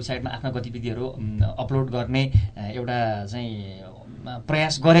छन् र वेबसाइटमा आफ्ना गतिविधिहरू अपलोड गर्ने एउटा चाहिँ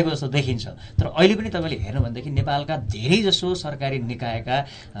प्रयास गरेको जस्तो देखिन्छ। तर अहिले पनि तपाईँले हेर्नु भनेदेखि नेपालका धेरै जसो सरकारी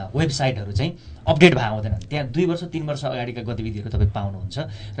निकायका वेबसाइटहरू चाहिँ अपडेट भएको हुँदैनन्। त्यहाँ 2 वर्ष 3 वर्ष अगाडिका गतिविधिहरू तपाईँ पाउनुहुन्छ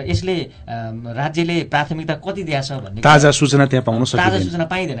र यसले राज्यले प्राथमिकता कति दिएछ भन्ने ताजा सूचना त्यहाँ पाउन सकिँदैन, ताजा सूचना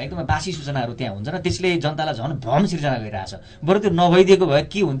पाइँदैन, एकदमै बासी सूचनाहरू त्यहाँ हुन्छ र त्यसले जनतालाई झन् भ्रम सिर्जना गरिरहेछ। बरु त्यो नभइदिएको भए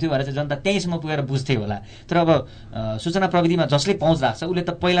के हुन्थ्यो भनेर चाहिँ जनता त्यहीँसम्म पुगेर बुझ्थे होला। तर अब सूचना प्रविधिमा जसले पहुँच राख्छ उसले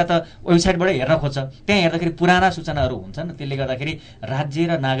त पहिला त वेबसाइटबाटै हेर्न खोज्छ, त्यहाँ हेर्दाखेरि पुराना सूचनाहरू हुन्छन्। त्यसले गर्दाखेरि राज्य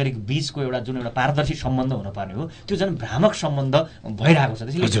र नागरिक बीचको एउटा जुन एउटा पारदर्शी सम्बन्ध हुनुपर्ने हो त्यो झन् भ्रामक सम्बन्ध भइरहेको छ।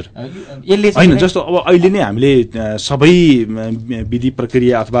 त्यसले यसले जस्तो अब अहिले नै हामीले सबै विधि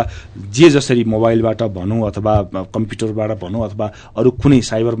प्रक्रिया अथवा जे जसरी मोबाइलबाट भनौँ अथवा कम्प्युटरबाट भनौँ अथवा अरू कुनै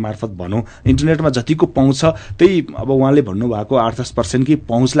साइबर मार्फत भनौँ, इन्टरनेटमा जतिको पहुँच छ त्यही अब उहाँले भन्नुभएको 8-10% की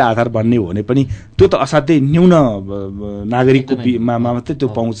पहुँचलाई आधार बन्ने हो भने पनि त्यो त असाध्यै न्यून नागरिकको मात्रै त्यो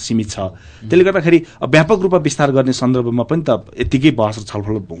पहुँच सीमित छ। त्यसले गर्दाखेरि व्यापक रूपमा विस्तार गर्ने सन्दर्भमा पनि त यत्तिकै बहस र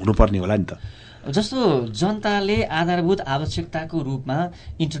छलफल हुनुपर्ने होला नि त। जस्तो जनताले आधारभूत आवश्यकताको रूपमा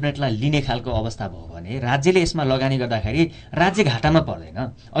इन्टरनेटलाई लिने खालको अवस्था भयो भने राज्यले यसमा लगानी गर्दाखेरि राज्य घाटामा पर्दैन।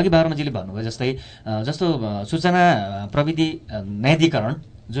 अघि बाबुरामजीले भन्नुभयो जस्तो सूचना प्रविधि न्यायाधिकरण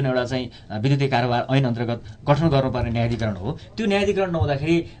जुन एउटा चाहिँ विद्युतीय कारोबार ऐन अन्तर्गत गठन गर्नुपर्ने न्यायाधिकरण हो, त्यो न्यायाधिकरण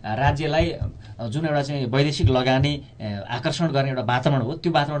नहुँदाखेरि राज्यलाई जुन एउटा चाहिँ वैदेशिक लगानी आकर्षण गर्ने एउटा वातावरण हो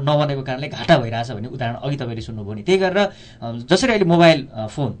त्यो वातावरण नबनेको कारणले घाटा भइरहेछ भन्ने उदाहरण अघि तपाईँले सुन्नुभयो नि। त्यही गरेर जसरी अहिले मोबाइल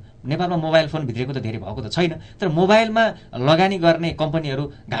फोन नेपालमा मोबाइल फोन भित्रेको त धेरै भएको त छैन, तर मोबाइलमा लगानी गर्ने कम्पनीहरू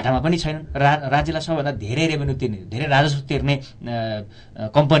घाटामा पनि छैनन्। राज्यलाई सबभन्दा धेरै रेभेन्यू तिर्ने, धेरै राजस्व तिर्ने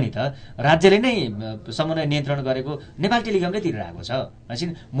कम्पनी त राज्यले नै समन्वय नियन्त्रण गरेको नेपाल टेलिकमले तिरिरहेको छ।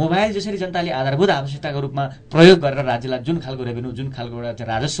 मोबाइल जसरी जनताले आधारभूत आवश्यकताको रूपमा प्रयोग गरेर राज्यलाई जुन खालको रेभेन्यू, जुन खालको एउटा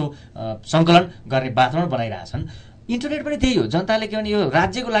राजस्व सङ्कलन गर्ने वातावरण बनाइरहेछन्, इन्टरनेट पनि त्यही हो। जनताले के भने यो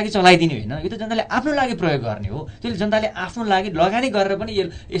राज्यको लागि चलाइदिने होइन, यो त जनताले आफ्नो लागि प्रयोग गर्ने हो। त्यसले जनताले आफ्नो लागि लगानी गरेर पनि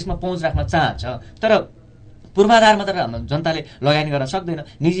यसमा पहुँच राख्न चाहन्छ। तर पूर्वाधारमा त जनताले लगानी गर्न सक्दैन,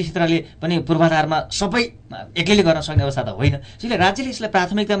 निजी क्षेत्रले पनि पूर्वाधारमा सबै एक्लैले गर्न सक्ने अवस्था त होइन। त्यसले राज्यले यसलाई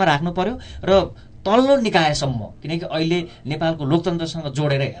प्राथमिकतामा राख्नु पर्यो र तल्लो निकायसम्म, किनकि अहिले नेपालको लोकतन्त्रसँग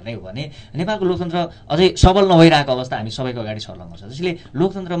जोडेर हेर्ने हो भने नेपालको लोकतन्त्र अझै सबल नभइरहेको अवस्था हामी सबैको अगाडि सर्लङ्ग छ। त्यसले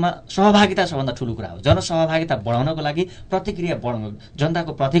लोकतन्त्रमा सहभागिता सबभन्दा ठुलो कुरा हो। जनसहभागिता बढाउनको लागि प्रतिक्रिया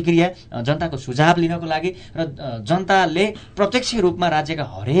जनताको प्रतिक्रिया, जनताको सुझाव लिनको लागि र जनताले प्रत्यक्ष रूपमा राज्यका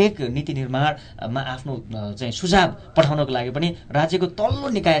हरेक नीति निर्माणमा आफ्नो चाहिँ सुझाव पठाउनको लागि पनि राज्यको तल्लो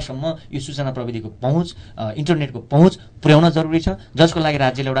निकायसम्म यो सूचना प्रविधिको पहुँच, इन्टरनेटको पहुँच पुर्याउन जरुरी छ, जसको लागि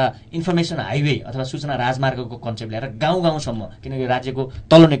राज्यले एउटा इन्फर्मेसन हाइवे अथवा सूचना राजमार्गको कन्सेप्ट ल्याएर गाउँ-गाउँसम्म, किनकि राज्यको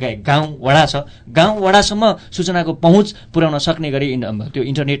तल्लो निकाय गाउँ वडा छ, गाउँ वडासम्म सूचनाको पहुँच पुर्याउन सक्ने गरी त्यो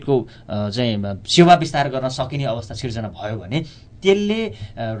इन्टरनेटको चाहिँ सेवा विस्तार गर्न सकिने अवस्था सिर्जना भयो भने त्यसले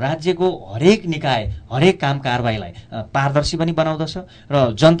राज्यको हरेक निकाय, हरेक काम कारबाहीलाई पारदर्शी पनि बनाउँदछ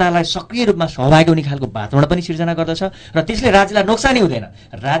र जनतालाई सक्रिय रूपमा सहभागी हुने खालको वातावरण पनि सिर्जना गर्दछ र त्यसले राज्यलाई नोक्सानी हुँदैन।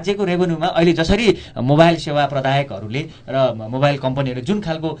 राज्यको रेभेन्यूमा अहिले जसरी मोबाइल सेवा प्रदायकहरूले र मोबाइल कम्पनीहरूले जुन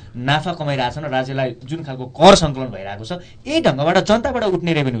खालको नाफा कमाइरहेछन् र राज्यलाई जुन खालको कर सङ्कलन भइरहेको छ, यही ढङ्गबाट जनताबाट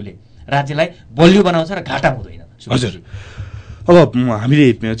उठ्ने रेभेन्यूले राज्यलाई बलियो बनाउँछ र घाटा हुँदैन। हजुर, अब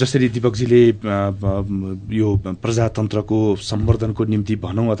हामीले जसरी दिपकजीले यो प्रजातन्त्रको सम्वर्धनको निम्ति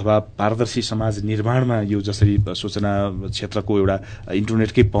भनौँ अथवा पारदर्शी समाज निर्माणमा यो जसरी सूचना क्षेत्रको एउटा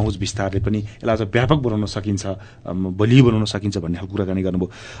इन्टरनेटकै पहुँच विस्तारले पनि यसलाई अझ व्यापक बनाउन सकिन्छ, बलियो बनाउन सकिन्छ भन्ने खालको कुराकानी गर्नुभयो।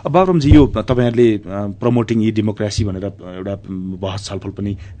 अब बाबुरामजी, यो तपाईँहरूले प्रमोटिङ ई डेमोक्रेसी भनेर एउटा बहस छलफल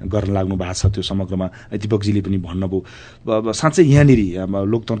पनि गर्न लाग्नु भएको छ, त्यो समग्रमा दिपकजीले पनि भन्नुभयो। साँच्चै यहाँनिर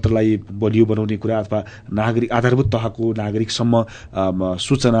लोकतन्त्रलाई बलियो बनाउने कुरा अथवा नागरिक आधारभूत तहको नागरिकसम्म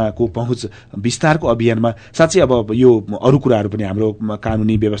सूचनाको पहुँच विस्तारको अभियानमा साँच्चै अब यो अरू कुराहरू पनि हाम्रो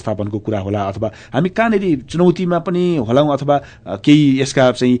कानुनी व्यवस्थापनको कुरा होला अथवा हामी कहाँनिर चुनौतीमा पनि होलाौँ अथवा केही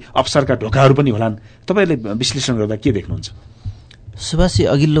यसका चाहिँ अवसरका ढोकाहरू पनि होलान्, तपाईँहरूले विश्लेषण गर्दा के देख्नुहुन्छ? सुभाषजी,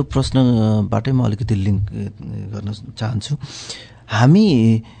 अघिल्लो प्रश्नबाटै म अलिकति लिङ्क गर्न चाहन्छु। हामी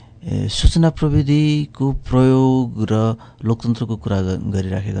सूचना प्रविधिको प्रयोग र लोकतन्त्रको कुरा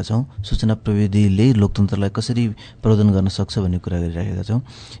गरिराखेका छौँ। सूचना प्रविधिले लोकतन्त्रलाई कसरी प्रवर्धन गर्न सक्छ भन्ने कुरा गरिराखेका छौँ।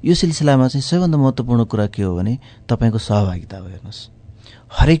 यो सिलसिलामा चाहिँ सबैभन्दा महत्त्वपूर्ण कुरा के हो भने तपाईँको सहभागिता हो। हेर्नुहोस्,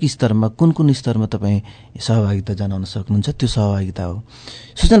 हरेक स्तरमा कुन स्तरमा तपाईँ सहभागिता जनाउन सक्नुहुन्छ, त्यो सहभागिता हो।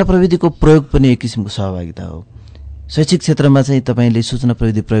 सूचना प्रविधिको प्रयोग पनि एक किसिमको सहभागिता हो। शैक्षिक क्षेत्रमा चाहिँ तपाईँले सूचना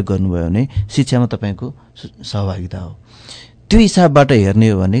प्रविधि प्रयोग गर्नुभयो भने शिक्षामा तपाईँको सहभागिता हो। त्यो हिसाबबाट हेर्ने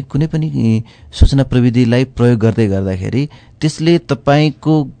हो भने कुनै पनि सूचना प्रविधिलाई प्रयोग गर्दाखेरि त्यसले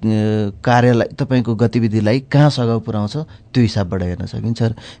तपाईँको कार्यलाई तपाईँको गतिविधिलाई कहाँ सघाउ पुर्याउँछ त्यो हिसाबबाट हेर्न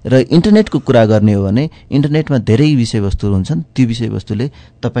सकिन्छ। र इन्टरनेटको कुरा गर्ने हो भने इन्टरनेटमा धेरै विषयवस्तुहरू हुन्छन्, ती विषयवस्तुले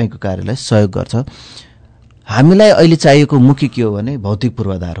तपाईँको कार्यलाई सहयोग गर्छ। हामीलाई अहिले चाहिएको मुख्य के हो भने भौतिक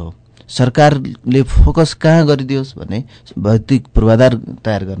पूर्वाधार हो। सरकारले फोकस कहाँ गरिदियोस् भने भौतिक पूर्वाधार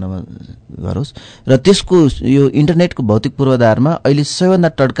तयार गर्नमा गरोस् र त्यसको यो इन्टरनेटको भौतिक पूर्वाधारमा अहिले सबैभन्दा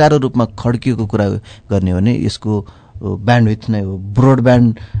टड्कारो रूपमा खड्किएको कुरा गर्ने हो भने यसको ब्यान्डविड्थ नै हो,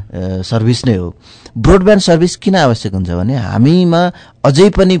 ब्रोडब्यान्ड सर्भिस नै हो। ब्रोडब्यान्ड सर्भिस किन आवश्यक हुन्छ भने हामीमा अझै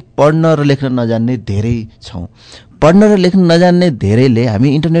पनि पढ्न र लेख्न नजान्ने धेरै छौँ। पढ्न र लेख्न नजान्ने धेरैले हामी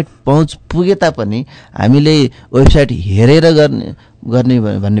इन्टरनेट पहुँच पुगे तापनि हामीले वेबसाइट हेरेर गर्ने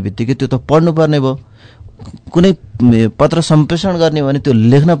भन्ने बित्तिकै त्यो त पढ्नुपर्ने भयो, कुनै पत्र सम्प्रेषण गर्ने भने त्यो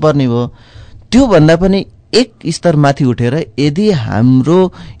लेख्न पर्ने भयो। त्योभन्दा पनि एक स्तर माथि उठेर यदि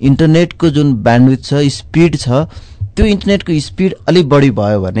हाम्रो इन्टरनेटको जुन ब्यान्डविड्थ छ, स्पिड छ, त्यो इन्टरनेटको स्पिड अलिक बढी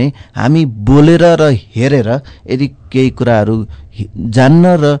भयो भने हामी बोलेर र हेरेर यदि केही कुराहरू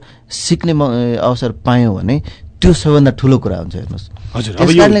जान्न र सिक्ने अवसर पायौँ भने त्यो सबैभन्दा ठुलो कुरा हुन्छ। हेर्नुहोस् हजुर, अब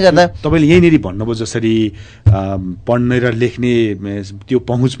यो तपाईँले यहीँनिर भन्नुभयो जसरी पढ्ने र लेख्ने त्यो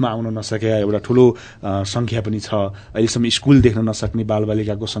पहुँचमा आउन नसके एउटा ठुलो सङ्ख्या पनि छ। अहिलेसम्म स्कुल देख्न नसक्ने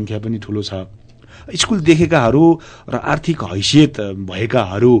बालबालिकाको सङ्ख्या पनि ठुलो छ। स्कुल देखेकाहरू र आर्थिक हैसियत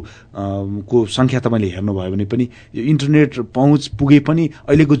भएकाहरू को सङ्ख्या तपाईँले हेर्नुभयो भने पनि यो इन्टरनेट पहुँच पुगे पनि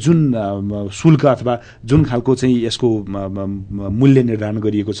अहिलेको जुन शुल्क अथवा जुन खालको चाहिँ यसको मूल्य निर्धारण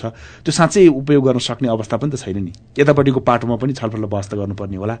गरिएको छ त्यो साँच्चै उपयोग गर्न सक्ने अवस्था पनि त छैन नि। यतापट्टिको पाटोमा पनि छलफल बहस त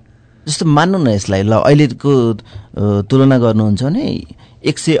गर्नुपर्ने होला। जस्तो मान्नु न यसलाई, ल अहिलेको तुलना गर्नुहुन्छ भने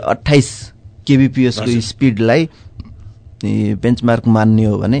 128 kbps को स्पिडलाई बेन्चमार्क मान्ने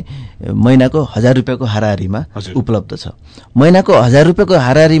हो भने महिनाको 1000 रुपियाँको हाराहारीमा उपलब्ध छ। महिनाको 1000 रुपियाँको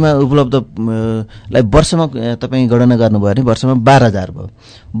हाराहारीमा उपलब्धलाई वर्षमा तपाईँ गणना गर्नुभयो भने वर्षमा 12,000 भयो।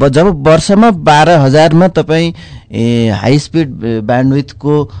 जब वर्षमा 12,000मा तपाईँ हाई स्पिड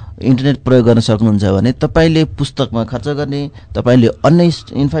ब्यान्डविड्थको इन्टरनेट प्रयोग गर्न सक्नुहुन्छ भने तपाईँले पुस्तकमा खर्च गर्ने, तपाईँले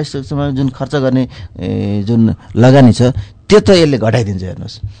अन्य इन्फ्रास्ट्रक्चरमा जुन खर्च गर्ने जुन लगानी छ त्यो त यसले घटाइदिन्छ।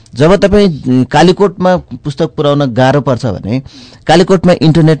 हेर्नुहोस्, जब तपाईँ कालीकोटमा पुस्तक पुर्याउन गाह्रो पर्छ भने कालीकोटमा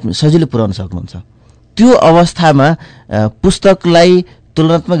इन्टरनेट सजिलो पुर्याउन सक्नुहुन्छ। त्यो अवस्थामा पुस्तकलाई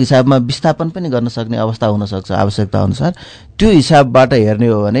तुलनात्मक हिसाबमा विस्थापन पनि गर्न सक्ने अवस्था हुनसक्छ आवश्यकता अनुसार। त्यो हिसाबबाट हेर्ने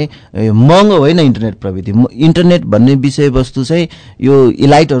हो भने महँगो होइन इन्टरनेट प्रविधि। इन्टरनेट भन्ने विषयवस्तु चाहिँ यो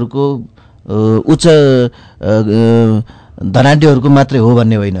इलाइटहरूको उच्च धनाढ्यहरूको मात्रै हो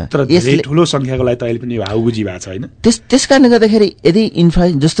भन्ने होइन, तर यसले ठुलो संख्याको लागि त अहिले पनि हाउबुझी भएको छ होइन। त्यस कारणले गर्दाखेरि यदि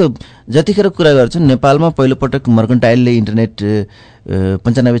जस्तो जतिखेर कुरा गर्छौँ नेपालमा पहिलोपटक मर्कन्टाइलले इन्टरनेट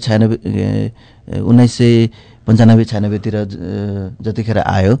 1995-96तिर जतिखेर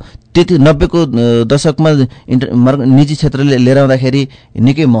आयो, त्यति 90को दशकमा निजी क्षेत्रले लिएर आउँदाखेरि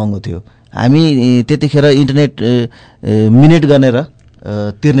निकै महँगो थियो। हामी त्यतिखेर इन्टरनेट मिनेट गरेर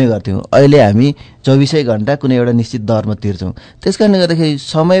तिर्ने गर्थ्यौँ। अहिले हामी 24 घण्टा कुनै एउटा निश्चित दरमा तिर्छौँ। त्यस कारणले गर्दाखेरि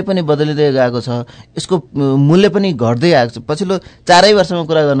समय पनि बदलिँदै गएको छ, यसको मूल्य पनि घट्दै आएको छ। पछिल्लो 4 वर्षमा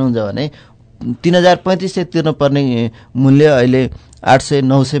कुरा गर्नुहुन्छ भने 3035 तिर्नुपर्ने मूल्य अहिले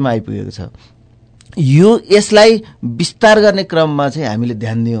 800-900मा आइपुगेको छ। यसलाई विस्तार गर्ने क्रममा चाहिँ हामीले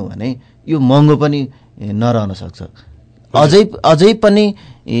ध्यान दियौँ भने यो महँगो पनि नरहन सक्छ। अझै पनि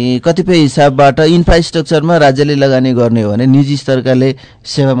कतिपय हिसाबबाट इन्फ्रास्ट्रक्चरमा राज्यले लगानी गर्ने हो भने निजी स्तरकाले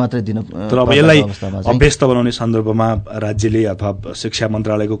सेवा मात्रै दिन। तर अब यसलाई अभ्यस्त बनाउने सन्दर्भमा राज्यले अथवा शिक्षा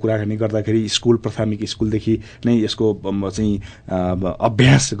मन्त्रालयको कुराकानी गर्दाखेरि स्कुल प्राथमिक स्कुलदेखि नै यसको चाहिँ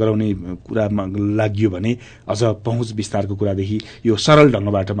अभ्यास गराउने कुरामा लाग्यो भने अझ पहुँच विस्तारको कुरादेखि यो सरल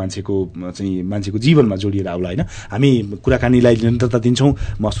ढङ्गबाट मान्छेको जीवनमा जोडिएर आउला होइन। हामी कुराकानीलाई निरन्तरता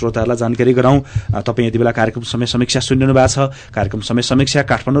दिन्छौँ। म श्रोताहरूलाई जानकारी गराउँ, तपाईँ यति बेला कार्यक्रम समय समीक्षा सुनिरहनु भएको छ। कार्यक्रम समय समीक्षा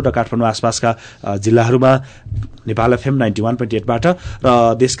काठमाडौँ र काठमाडौँ आसपासका जिल्लाहरूमा नेपाल FM 91.8बाट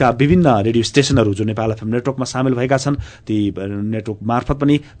र देशका विभिन्न रेडियो स्टेशनहरू जो नेपाल FM नेटवर्कमा सामेल भएका छन् ती नेटवर्क मार्फत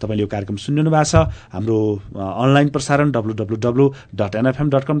पनि तपाईँले यो कार्यक्रम सुनिरहनु भएको छ। हाम्रो अनलाइन प्रसारण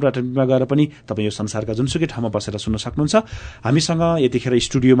www.nfm.com.np मा गएर पनि तपाईँ यो संसारका जुनसुकै ठाउँमा बसेर सुन्न सक्नुहुन्छ। हामीसँग यतिखेर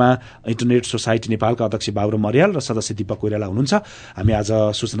स्टुडियोमा इन्टरनेट सोसाइटी नेपालका अध्यक्ष बाबुराम अर्याल र सदस्य दीपक कोइराला हुनुहुन्छ। हामी आज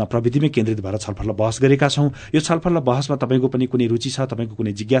सूचना प्रविधिमै केन्द्रित भएर छलफल बहस गरेका छौँ। यो छलफल बहसमा तपाईँको पनि कुनै रुचि छ, तपाईँको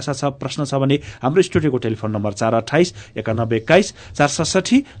कुनै जिज्ञासा छ, प्रश्न छ भने हाम्रो स्टुडियोको टेलिफोन नम्बर 428-9121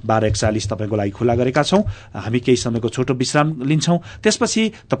 467-1241 तपाईँको लागि खुला गरेका छौँ। हामी केही समयको छोटो विश्राम लिन्छौँ।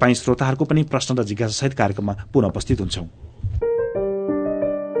 त्यसपछि तपाईँ श्रोताहरूको पनि प्रश्न र जिज्ञासा सहित कार्यक्रममा पुनः उपस्थित हुन्छौँ।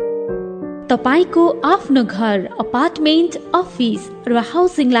 तपाईको आफ्नो घर, अपार्टमेन्ट, अफिस र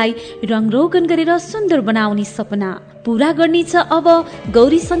हाउसिङलाई रङरोगन गरेर सुन्दर बनाउने सपना पूरा गर्नेछ अब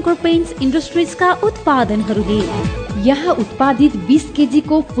गौरी शंकर पेन्ट्स इन्डस्ट्रिजका उत्पादनहरूले। यहाँ उत्पादित 20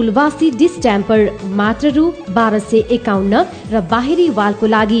 केजीको फुलवासी डिस ट्याम्पर मात्र रु 1251 र बाहिरी वालको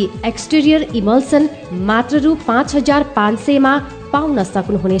लागि एक्सटेरियर इमल्सन मात्र रु 5500 मा पाउन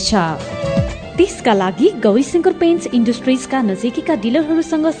सक्नुहुनेछ। त्यसका लागि गौरीशंकर पेन्ट्स इन्डस्ट्रिजका नजिकैका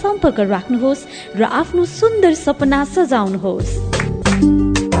डिलरहरूसँग सम्पर्क राख्नुहोस् र आफ्नो सुन्दर सपना सजाउनुहोस्।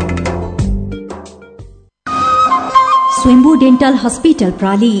 स्वयम्भू डेन्टल हस्पिटल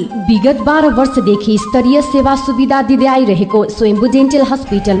प्राली विगत 12 वर्षदेखि स्तरीय सेवा सुविधा दिँदै आइरहेको स्वयम्भू डेन्टल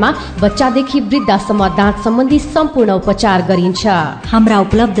हस्पिटलमा बच्चादेखि वृद्धसम्म दाँत सम्बन्धी सम्पूर्ण उपचार गरिन्छ। हाम्रा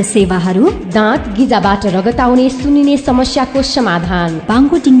उपलब्ध सेवाहरू दाँत गिजाबाट रगत आउने सुनिने समस्याको समाधान,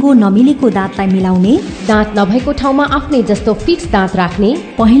 बाङ्गो टिङ्गो नमिलेको दाँतलाई मिलाउने, दाँत नभएको ठाउँमा आफ्नै जस्तो फिक्स दाँत राख्ने,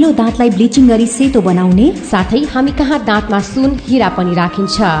 पहिलो दाँतलाई ब्लिचिङ गरी सेतो बनाउने, साथै हामी कहाँ दाँतमा सुन हिरा पनि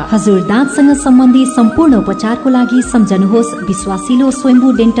राखिन्छ। हजुर दाँतसँग सम्बन्धी सम्पूर्ण उपचारको लागि सम्झनुहोस् विश्वासिलो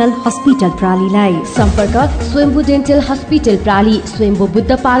स्वयम्भू डेन्टल हस्पिटल प्रालीलाई। सम्पर्क स्वयम्भू डेन्टल हस्पिटल प्राली, स्वयम्भू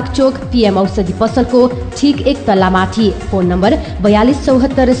बुद्ध पार्क चोक, पीएम औषधि पसलको ठीक एक तल्ला माथि। Phone number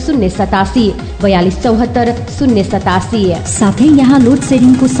 4274 087 4274 087। साथै यहाँ लोड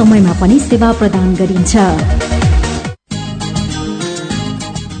सेडिङको समयमा पनि सेवा प्रदान गरिन्छ।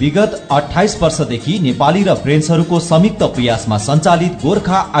 विगत 28 वर्षदेखि नेपाली र फ्रेन्चहरूको संयुक्त प्रयासमा सञ्चालित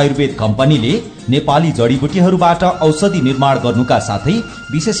गोर्खा आयुर्वेद कम्पनीले नेपाली जडीबुटीहरूबाट औषधि निर्माण गर्नुका साथै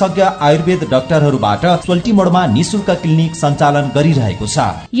विशेषज्ञ आयुर्वेद डाक्टरहरूबाट सोल्टीमोडमा निशुल्क क्लिनिक सञ्चालन गरिरहेको छ।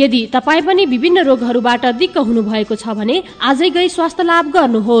 यदि तपाईँ पनि विभिन्न रोगहरूबाट दिक्क हुनु भएको छ भने आजै गई स्वास्थ्य लाभ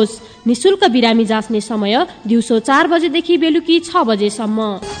गर्नुहोस्। निशुल्क बिरामी जाँच्ने समय दिउँसो 4 बजेदेखि बेलुकी 6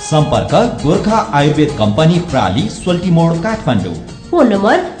 बजेसम्म। सम्पर्क गोर्खा आयुर्वेद कम्पनी प्राली, सोल्टीमोड, काठमाडौँ। Phone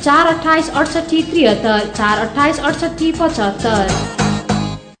number 428 68 73 428 68 75।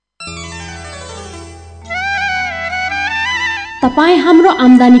 तपाईँ हाम्रो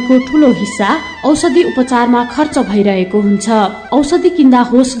आम्दानीको ठूलो हिस्सा औषधि उपचारमा खर्च भइरहेको हुन्छ। औषधि किन्दा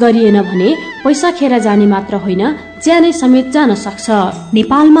होस गरिएन भने पैसा खेर जाने मात्र होइन, ज्यानै समेत जान सक्छ।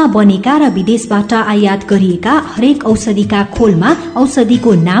 नेपालमा बनेका र विदेशबाट आयात गरिएका हरेक औषधिका खोलमा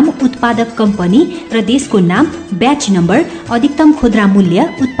औषधिको नाम, उत्पादक कम्पनी र देशको नाम, ब्याच नम्बर, अधिकतम खुद्रा मूल्य,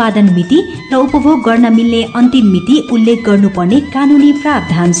 उत्पादन मिति र उपभोग गर्न मिल्ने अन्तिम मिति उल्लेख गर्नुपर्ने कानूनी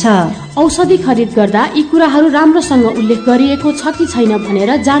प्रावधान छ। औषधि खरिद गर्दा यी कुराहरू राम्रोसँग उल्लेख गरिएको छ कि छैन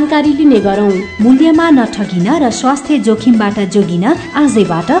भनेर जानकारी लिने गरौँ। मूल्यमा नठगिन र स्वास्थ्य जोखिमबाट जोगिन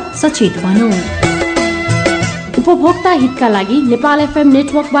आजैबाट सचेत बनौँ। उपभोक्ता हितका लागि नेपाल एफएम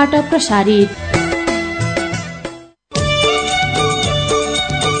नेटवर्कबाट प्रसारित।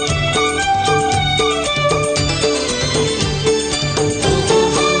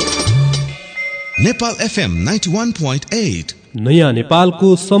 नेपाल एफएम 91.8 नयाँ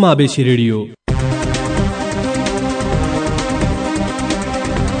नेपालको समावेशी रेडियो।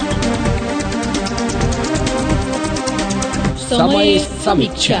 समय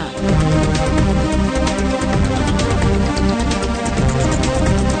समीक्षा।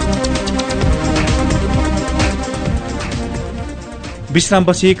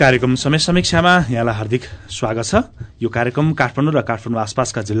 विश्रामपछि कार्यक्रम समय समीक्षामा यहाँलाई हार्दिक स्वागत छ। यो कार्यक्रम काठमाडौँ र काठमाडौँ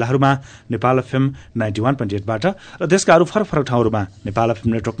आसपासका जिल्लाहरूमा नेपाल एफएम 91.8 बाट र देशका अरू फरक फरक ठाउँहरूमा नेपाल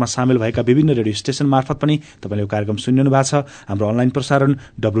एफएम नेटवर्कमा सामेल भएका विभिन्न रेडियो स्टेशन मार्फत पनि तपाईँले यो कार्यक्रम सुनिनु भएको छ। हाम्रो अनलाइन प्रसारण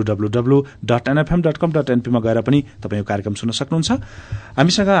www.nfm.com.np मा गएर पनि तपाईँ यो कार्यक्रम सुन्न सक्नुहुन्छ।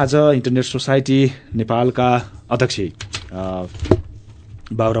 हामीसँग आज इन्टरनेट सोसाइटी नेपालका अध्यक्ष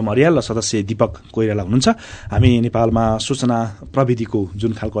बाबुराम अर्याल र सदस्य दीपक कोइराला हुनुहुन्छ। हामी नेपालमा सूचना प्रविधिको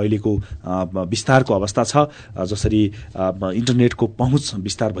जुन खालको अहिलेको विस्तारको अवस्था छ, जसरी इन्टरनेटको पहुँच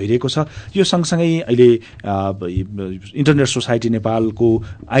विस्तार भइरहेको छ, यो सँगसँगै अहिले इन्टरनेट सोसाइटी नेपालको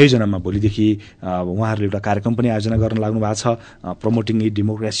आयोजनामा भोलिदेखि उहाँहरूले एउटा कार्यक्रम पनि आयोजना गर्न लाग्नु भएको छ, प्रमोटिङ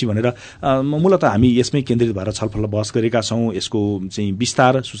डेमोक्रेसी भनेर। मूलत हामी यसमै केन्द्रित भएर छलफल बहस गरेका छौँ। यसको चाहिँ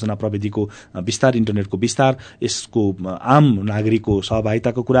विस्तार, सूचना प्रविधिको विस्तार, इन्टरनेटको विस्तार, यसको आम नागरिकको सहभागिता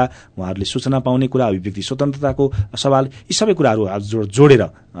को कुरा, उहाँहरूले सूचना पाउने कुरा, अभिव्यक्ति स्वतन्त्रताको सवाल, यी सबै कुराहरू जोडेर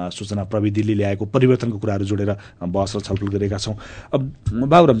सूचना प्रविधिले ल्याएको परिवर्तनको कुराहरू जोडेर बहस र छलफल गरेका छौँ। अब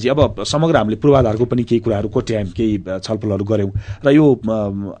बाबुरामजी, अब समग्र हामीले पूर्वाधारको पनि केही कुराहरू कोट्यायौँ, केही छलफलहरू गऱ्यौँ र यो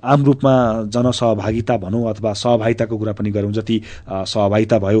आम रूपमा जनसहभागिता भनौँ अथवा सहभागिताको कुरा पनि गऱ्यौँ। जति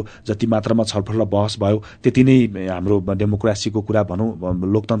सहभागिता भयो, जति मात्रामा छलफल र बहस भयो, त्यति नै हाम्रो डेमोक्रेसीको कुरा भनौँ,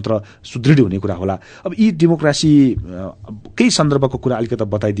 लोकतन्त्र सुदृढ हुने कुरा होला। अब यी डेमोक्रेसी केही सन्दर्भको कुरा अलिकति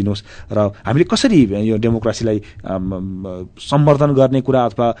बताइदिनुहोस् र हामीले कसरी यो डेमोक्रेसीलाई सम्वर्धन गर्ने कुरा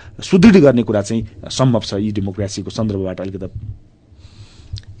अथवा सुदृढ गर्ने कुरा चाहिँ सम्भव छ यी डेमोक्रेसीको सन्दर्भबाट अलिकति।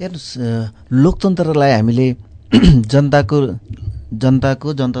 हेर्नुहोस्, लोकतन्त्रलाई हामीले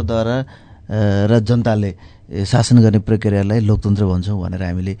जनताद्वारा र जनताले शासन गर्ने प्रक्रियालाई लोकतन्त्र भन्छौँ भनेर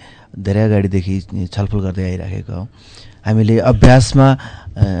हामीले धेरै अगाडिदेखि छलफल गर्दै आइराखेका हौँ। हामीले अभ्यासमा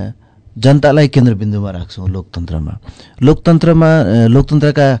जनतालाई केन्द्रबिन्दुमा राख्छौँ।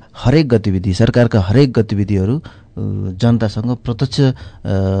 लोकतन्त्रका हरेक गतिविधि, सरकारका हरेक गतिविधिहरू जनतासँग प्रत्यक्ष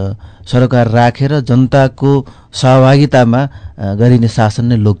सरोकार राखेर जनताको सहभागितामा गरिने शासन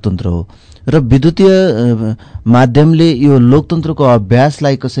नै लोकतन्त्र हो। र विद्युतीय माध्यमले यो लोकतन्त्रको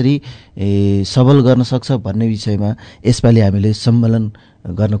अभ्यासलाई कसरी सबल गर्न सक्छ भन्ने विषयमा यसपालि हामीले सम्मेलन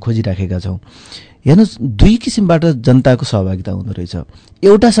गर्न खोजिराखेका छौँ। हेर्नुहोस्, दुई किसिमबाट जनताको सहभागिता हुँदो रहेछ।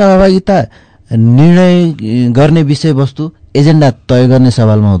 एउटा सहभागिता निर्णय गर्ने विषयवस्तु, एजेन्डा तय गर्ने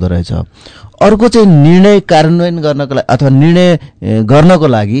सवालमा हुँदो रहेछ। अर्को चाहिँ निर्णय कार्यान्वयन गर्नको लागि अथवा निर्णय गर्नको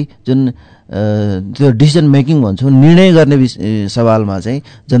लागि जुन त्यो डिसिजन मेकिङ भन्छौँ, निर्णय गर्ने सवालमा चाहिँ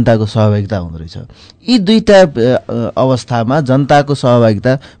जनताको सहभागिता हुँदो रहेछ। यी दुईटा अवस्थामा जनताको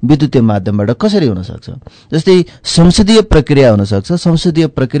सहभागिता विद्युतीय माध्यमबाट कसरी हुन सक्छ? जस्तै संसदीय प्रक्रिया हुन सक्छ। संसदीय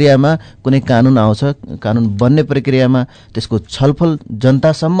प्रक्रियामा कुनै कानुन आउँछ, कानुन बन्ने प्रक्रियामा त्यसको छलफल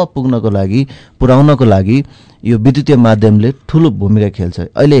जनतासम्म पुर्याउनको लागि यो विद्युतीय माध्यमले ठुलो भूमिका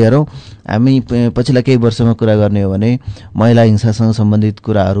खेल्छ। अहिले हेरौँ, हामी पछिल्ला केही वर्षमा कुरा गर्ने हो भने महिला हिंसासँग सम्बन्धित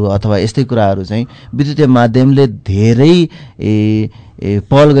कुराहरू अथवा यस्तै कुराहरू चाहिँ विद्युतीय माध्यमले धेरै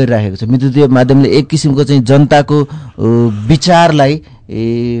पहल गरिराखेको छ। विद्युतीय माध्यमले एक किसिमको चाहिँ जनताको विचारलाई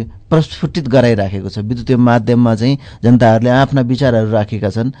प्रस्फुटित गराइराखेको छ। विद्युतीय माध्यममा चाहिँ जनताहरूले आफ्ना विचारहरू राखेका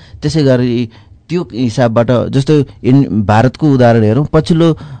छन्। त्यसै गरी त्यो हिसाबबाट जस्तो भारतको उदाहरण हेरौँ, पछिल्लो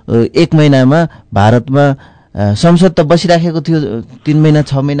 1 महिनामा भारतमा संसद त बसिराखेको थियो 3 महिना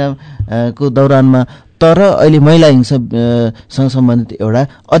 6 महिनाको दौरानमा, तर अहिले महिला हिंसासँग सम्बन्धित एउटा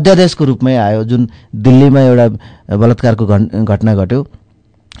अध्यादेशको रूपमै आयो। जुन दिल्लीमा एउटा बलात्कारको घटना घट्यो,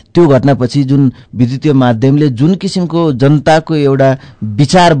 त्यो घटनापछि जुन विद्युतीय माध्यमले जुन किसिमको जनताको एउटा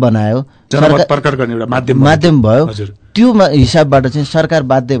विचार बनायो, प्रकट गर्ने एउटा माध्यम भयो, त्यो हिसाबबाट चाहिँ सरकार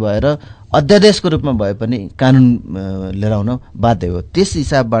बाध्य भएर अध्यादेशको रूपमा भए पनि कानुन लिएर आउन बाध्य हो। त्यस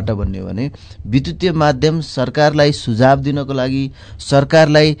हिसाबबाट भन्ने हो भने विद्युतीय माध्यम सरकारलाई सुझाव दिनको लागि,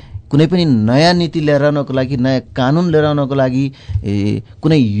 सरकारलाई कुनै पनि नयाँ नीति लिएर आउनको लागि, नयाँ कानुन लिएर आउनको लागि,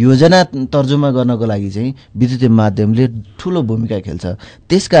 कुनै योजना तर्जुमा गर्नको लागि चाहिँ विद्युतीय माध्यमले ठुलो भूमिका खेल्छ।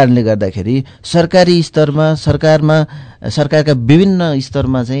 त्यस कारणले गर्दाखेरि सरकारी स्तरमा, सरकारका विभिन्न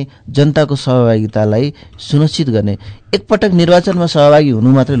स्तरमा चाहिँ जनताको सहभागितालाई सुनिश्चित गर्ने, एकपटक निर्वाचनमा सहभागी हुनु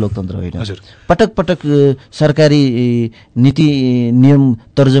मात्रै लोकतन्त्र होइन। पटक पटक सरकारी नीति नियम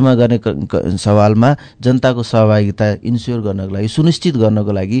तर्जुमा गर्ने सवालमा जनताको सहभागिता इन्स्योर गर्नको लागि, सुनिश्चित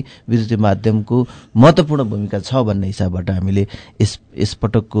गर्नको लागि विद्युतीय माध्यमको महत्त्वपूर्ण भूमिका छ भन्ने हिसाबबाट हामीले यस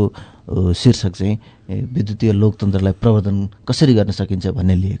पटकको शीर्षक चाहिँ विद्युतीय लोकतन्त्रलाई प्रवर्धन कसरी गर्न सकिन्छ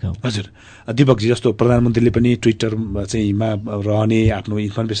भन्ने लिएका हौँ। हजुर, दीपकजी, जस्तो प्रधानमन्त्रीले पनि ट्विटर चाहिँमा रहने आफ्नो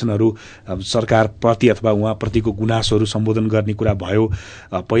इन्फर्मेसनहरू सरकारप्रति अथवा उहाँप्रतिको गुनासोहरू सम्बोधन गर्ने कुरा भयो।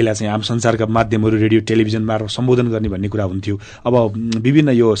 पहिला चाहिँ आम सञ्चारका माध्यमहरू, रेडियो टेलिभिजन मार्फत सम्बोधन गर्ने भन्ने कुरा हुन्थ्यो। अब विभिन्न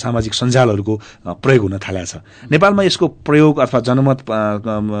यो सामाजिक सञ्जालहरूको प्रयोग हुन थालेको छ। नेपालमा यसको प्रयोग अथवा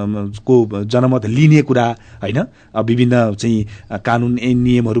जनमत लिने कुरा होइन, विभिन्न चाहिँ कानुन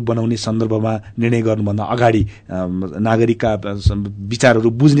नियमहरू बनाउने सन्दर्भमा, निर्णय गर्नुभन्दा अगाडि नागरिकका विचारहरू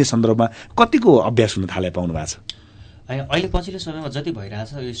बुझ्ने सन्दर्भमा कतिको अभ्यास हुन थाले पाउनु भएको छ? अहिले पछिल्लो समयमा जति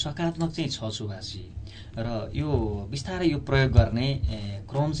भइरहेछ यो सकारात्मक चाहिँ छ सुभाषजी, र यो बिस्तारै यो प्रयोग गर्ने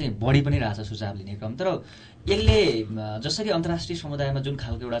क्रम चाहिँ बढी पनि रहेछ, सुझाव लिने क्रम। तर यसले जसरी अन्तर्राष्ट्रिय समुदायमा जुन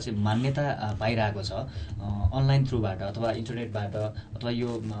खालको एउटा चाहिँ मान्यता पाइरहेको छ अनलाइन थ्रुबाट अथवा इन्टरनेटबाट, अथवा यो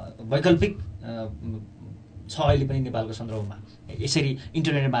वैकल्पिक छ अहिले पनि नेपालको सन्दर्भमा, यसरी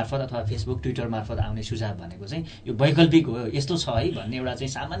इन्टरनेट मार्फत अथवा फेसबुक, ट्विटर मार्फत आउने सुझाव भनेको चाहिँ यो वैकल्पिक हो, यस्तो छ है भन्ने एउटा चाहिँ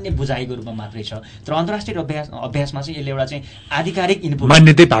सामान्य बुझाइको रूपमा मात्रै छ। तर अन्तर्राष्ट्रिय अभ्यासमा चाहिँ यसले एउटा चाहिँ आधिकारिक इनपुट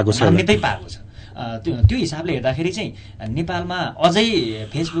मान्यतै पाएको छ। त्यो हिसाबले हेर्दाखेरि चाहिँ नेपालमा अझै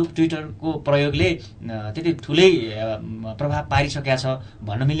फेसबुक, ट्विटरको प्रयोगले त्यति ठुलै प्रभाव पारिसकेका छ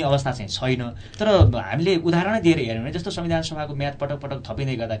भन्न मिल्ने अवस्था चाहिँ छैन। तर हामीले उदाहरण दिएर हेऱ्यौँ भने जस्तो संविधान सभाको म्याद पटक पटक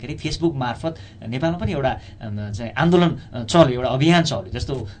थपिँदै गर्दाखेरि फेसबुक मार्फत नेपालमा पनि एउटा चाहिँ आन्दोलन चल्यो, एउटा अभियान चल्यो।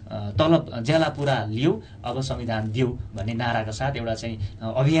 जस्तो तलब ज्याला पुरा लियो अब संविधान दियो भन्ने नाराका साथ एउटा चाहिँ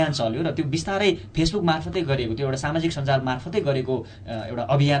अभियान चल्यो, र त्यो बिस्तारै फेसबुक मार्फतै गरेको, त्यो एउटा सामाजिक सञ्जाल मार्फतै गरेको एउटा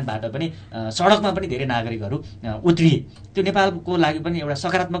अभियानबाट पनि सडकमा पनि धेरै नागरिकहरू उत्रिए। त्यो नेपालको लागि पनि एउटा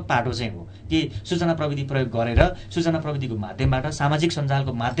सकारात्मक पाटो चाहिँ हो कि सूचना प्रविधि प्रयोग गरेर, सूचना प्रविधिको माध्यमबाट, सामाजिक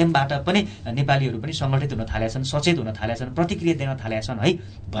सञ्जालको माध्यमबाट पनि नेपालीहरू पनि सङ्गठित हुन थालेका छन्, सचेत हुन थालेका छन्, प्रतिक्रिया दिन थालेका छन् है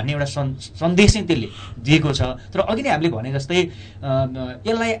भन्ने एउटा सन्देश चाहिँ त्यसले दिएको छ। तर अघि नै हामीले भने जस्तै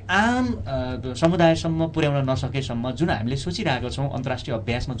यसलाई आम समुदायसम्म पुर्याउन नसकेसम्म जुन हामीले सोचिरहेको छौँ अन्तर्राष्ट्रिय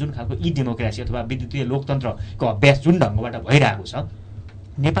अभ्यासमा जुन खालको ई डेमोक्रेसी अथवा विद्युतीय लोकतन्त्रको अभ्यास जुन ढङ्गबाट भइरहेको छ,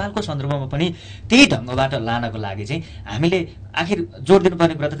 नेपालको सन्दर्भमा पनि त्यही ढङ्गबाट लानको लागि चाहिँ हामीले आखिर जोड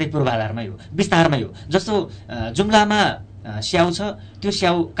दिनुपर्ने कुरा त त्यही पूर्वाधारमै हो, विस्तारमै हो। जस्तो जुम्लामा स्याउ छ, त्यो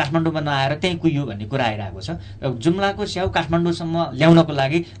स्याउ काठमाडौँमा नआएर त्यहीँ कुहियो भन्ने कुरा आइरहेको छ। र जुम्लाको स्याउ काठमाडौँसम्म ल्याउनको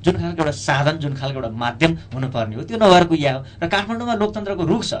लागि जुन खालको एउटा साधन, जुन खालको एउटा माध्यम हुनुपर्ने हो त्यो नभएर कुहिया हो। र काठमाडौँमा लोकतन्त्रको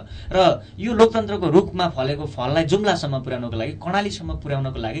रुख छ र यो लोकतन्त्रको रुखमा फलेको फललाई जुम्लासम्म पुर्याउनको लागि, कर्णालीसम्म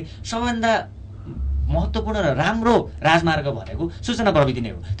पुर्याउनको लागि सबैभन्दा महत्त्वपूर्ण र राम्रो राजमार्ग भनेको सूचना प्रविधि नै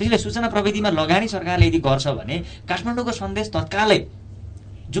हो। त्यसैले सूचना प्रविधिमा लगानी सरकारले यदि गर्छ भने काठमाडौँको सन्देश तत्कालै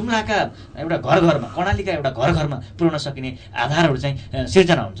जुम्लाका एउटा घर घरमा, कर्णालीका एउटा घर घरमा पुर्याउन सकिने आधारहरू चाहिँ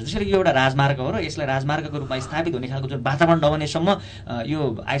सिर्जना हुन्छ। त्यसैले यो एउटा राजमार्ग हो र यसलाई राजमार्गको रूपमा स्थापित हुने खालको जुन वातावरण नबनेसम्म यो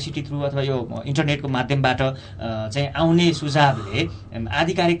आइसिटी थ्रु अथवा यो इन्टरनेटको माध्यमबाट चाहिँ आउने सुझावले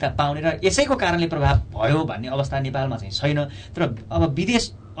आधिकारिकता पाउने र यसैको कारणले प्रभाव भयो भन्ने अवस्था नेपालमा चाहिँ छैन। तर अब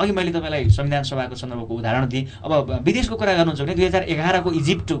विदेश, अघि मैले तपाईँलाई संविधान सभाको सन्दर्भको उदाहरण दिएँ। अब विदेशको कुरा गर्नुहुन्छ भने 2011को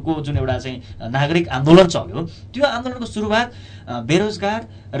इजिप्टको जुन एउटा चाहिँ नागरिक आन्दोलन चल्यो, त्यो आन्दोलनको सुरुवात बेरोजगार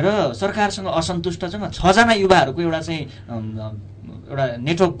र सरकारसँग असन्तुष्ट 6जना युवाहरूको एउटा चाहिँ एउटा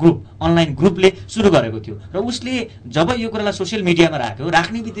नेटवर्क ग्रुप, अनलाइन ग्रुपले सुरु गरेको थियो। र उसले जब यो कुरालाई सोसियल मिडियामा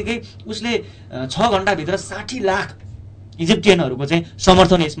राख्ने बित्तिकै उसले 6 घण्टाभित्र 60 लाख इजिप्टियनहरूको चाहिँ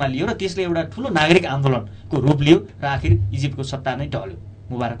समर्थन यसमा लियो र त्यसले एउटा ठुलो नागरिक आन्दोलनको रूप लियो र आखिर इजिप्टको सत्ता नै ढल्यो,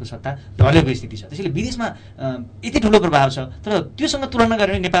 मुबारकको सत्ता ढलेको स्थिति छ। त्यसैले विदेशमा यति ठुलो प्रभाव छ। तर त्योसँग तुलना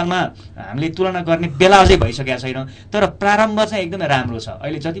गर्ने नेपालमा हामीले तुलना गर्ने बेला अझै भइसकेका छैन। तर प्रारम्भ चाहिँ एकदमै राम्रो छ।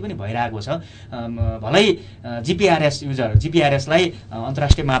 अहिले जति पनि भइरहेको छ, भलै जिपिआरएसलाई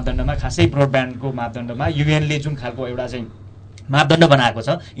अन्तर्राष्ट्रिय मापदण्डमा, खासै ब्रोडब्यान्डको मापदण्डमा युएनले जुन खालको एउटा चाहिँ मापदण्ड बनाएको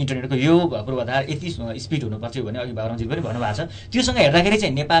छ इन्टरनेटको, यो पूर्वाधार यति स्पिड हुनुपर्छ भने अघि बाबुरामजी पनि भन्नुभएको छ, त्योसँग हेर्दाखेरि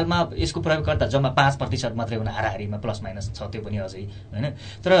चाहिँ नेपालमा यसको प्रयोगकर्ता जम्मा 5% मात्रै हुन हाराहारीमा प्लस माइनस छ, त्यो पनि अझै होइन।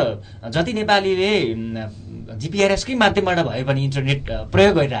 तर जति नेपालीले जिपिआरएसकै माध्यमबाट भए पनि इन्टरनेट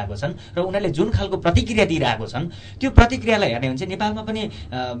प्रयोग गरिरहेको छन् र उनीहरूले जुन खालको प्रतिक्रिया दिइरहेको छन्, त्यो प्रतिक्रियालाई हेर्ने भने चाहिँ नेपालमा पनि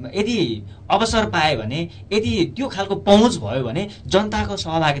यदि अवसर पाए भने, यदि त्यो खालको पहुँच भयो भने जनताको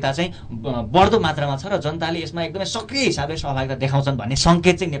सहभागिता चाहिँ बढ्दो मात्रामा छ र जनताले यसमा एकदमै सक्रिय हिसाबले सहभागिता देखाउँछन् भन्ने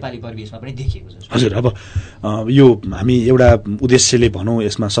सङ्केत चाहिँ नेपाली परिवेशमा पनि देखिएको छ। हजुर, अब यो हामी एउटा उद्देश्यले भनौँ,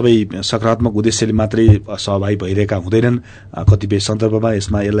 यसमा सबै सकारात्मक उद्देश्यले मात्रै सहभागी भइरहेका हुँदैनन्। कतिपय सन्दर्भमा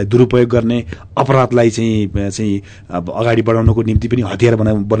यसमा यसलाई दुरुपयोग गर्ने, अपराधलाई चाहिँ अगाडि बढाउनको निम्ति पनि हतियार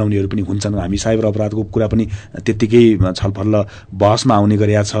बनाउनेहरू पनि हुन्छन्। हामी साइबर अपराधको कुरा पनि त्यत्तिकै छलफल बहसमा आउने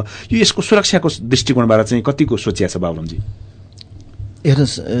गरेका छ। यो यसको सुरक्षाको दृष्टिकोणबाट चाहिँ कतिको सोचिया छ बाबुरामजी?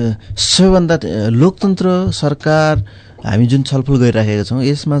 हेर्नुहोस्, सबैभन्दा लोकतन्त्र सरकार हामी जुन छलफल गरिराखेका छौँ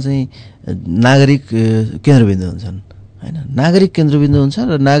यसमा चाहिँ नागरिक केन्द्रबिन्दु हुन्छन् होइन। नागरिक केन्द्रबिन्दु हुन्छ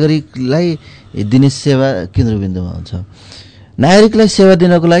र नागरिकलाई दिने सेवा केन्द्रबिन्दुमा हुन्छ। नागरिकलाई सेवा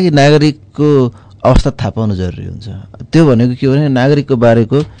दिनको लागि नागरिकको अवस्था थाहा पाउनु जरुरी हुन्छ। त्यो भनेको के हो भने नागरिकको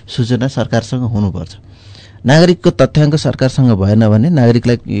बारेको सूचना सरकारसँग हुनुपर्छ। नागरिकको तथ्याङ्क सरकारसँग भएन भने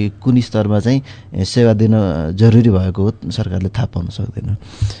नागरिकलाई कुन स्तरमा चाहिँ सेवा दिन जरुरी भएको हो सरकारले थाहा पाउन सक्दैन।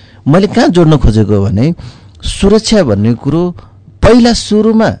 मैले कहाँ जोड्न खोजेको भने सुरक्षा भन्ने कुरो पहिला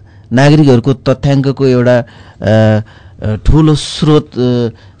सुरुमा नागरिकहरूको तथ्याङ्कको एउटा ठुलो स्रोत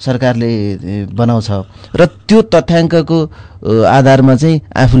सरकारले बनाउँछ र त्यो तथ्याङ्कको आधारमा चाहिँ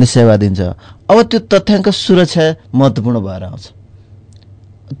आफूले सेवा दिन्छ। अब त्यो तथ्याङ्क सुरक्षा महत्त्वपूर्ण भएर आउँछ।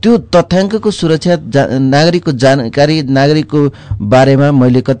 त्यो तथ्याङ्कको सुरक्षा, नागरिकको जानकारी, नागरिकको बारेमा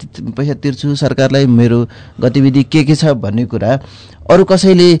मैले कति पैसा तिर्छु सरकारलाई, मेरो गतिविधि के छ भन्ने कुरा अरू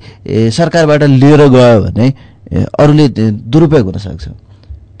कसैले सरकारबाट लिएर गयो भने अरूले दुरुपयोग हुन सक्छ।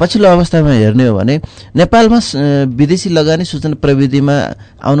 पछिल्लो अवस्थामा हेर्ने हो भने नेपालमा विदेशी लगानी सूचना प्रविधिमा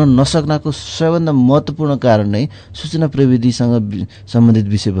आउन नसक्नको सबैभन्दा महत्त्वपूर्ण कारण नै सूचना प्रविधिसँग सम्बन्धित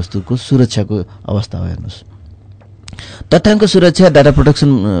विषयवस्तुको सुरक्षाको अवस्था हो। हेर्नुहोस्, तथ्याङ्क सुरक्षा, डाटा प्रोटेक्सन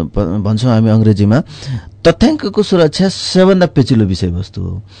भन्छौँ हामी अङ्ग्रेजीमा। तथ्याङ्कको सुरक्षा सबैभन्दा पेचिलो विषयवस्तु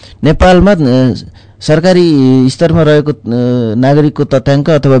हो। नेपालमा सरकारी स्तरमा रहेको नागरिकको तथ्याङ्क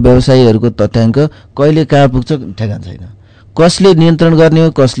अथवा व्यवसायीहरूको तथ्याङ्क कहिले कहाँ पुग्छ ठेगान छैन। कसले नियन्त्रण गर्ने हो,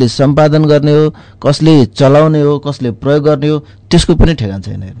 कसले सम्पादन गर्ने हो, कसले चलाउने हो, कसले प्रयोग गर्ने हो, त्यसको पनि ठेगान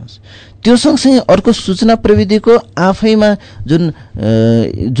छैन। हेर्नुहोस्, त्यो सँगसँगै अर्को सूचना प्रविधिको आफैमा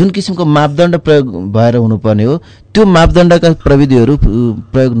जुन किसिमको मापदण्ड प्रयोग भएर हुनुपर्ने हो त्यो मापदण्डका प्रविधिहरू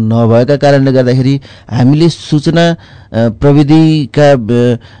प्रयोग नभएका कारणले गर्दाखेरि हामीले सूचना प्रविधिका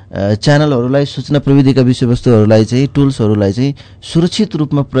च्यानलहरूलाई, सूचना प्रविधिका विषयवस्तुहरूलाई चाहिँ, टुल्सहरूलाई चाहिँ सुरक्षित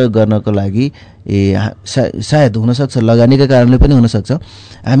रूपमा प्रयोग गर्नको लागि सायद हुनसक्छ लगानीका कारणले पनि हुनसक्छ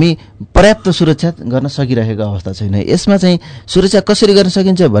हामी पर्याप्त सुरक्षा गर्न सकिरहेको अवस्था छैन। यसमा चाहिँ सुरक्षा कसरी गर्न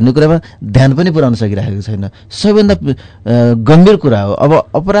सकिन्छ भन्ने कुरामा ध्यान पनि पुर्याउन सकिरहेको छैन। सबैभन्दा गम्भीर कुरा हो। अब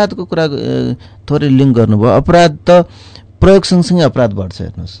अपराधको कुरा थोरै लिङ्क गर्नुभयो। अपराध त प्रयोग सँगसँगै अपराध बढ्छ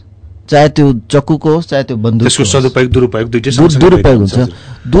हेर्नुहोस्, चाहे त्यो चक्कुको होस् चाहे त्यो बन्दुक, त्यसको सदुपयोग दुरुपयोग दुईटै दुरुपयोग हुन्छ।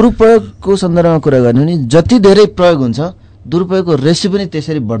 दुरुपयोगको सन्दर्भमा कुरा गर्ने भने जति धेरै प्रयोग हुन्छ दुरुपयोगको रेसियो पनि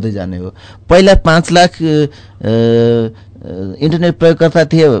त्यसरी बढ्दै जाने हो। पहिला 5 लाख इन्टरनेट प्रयोगकर्ता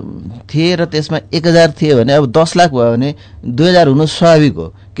थिए र त्यसमा 1000 थिए भने अब 10 लाख भयो भने 2000 हुनु स्वाभाविक हो,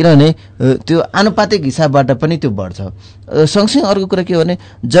 किनभने त्यो आनुपातिक हिसाबबाट पनि त्यो बढ्छ। सँगसँगै अर्को कुरा के हो भने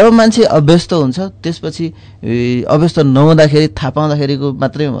जब मान्छे अभ्यस्त हुन्छ त्यसपछि अभ्यस्त नहुँदाखेरि थाहा पाउँदाखेरिको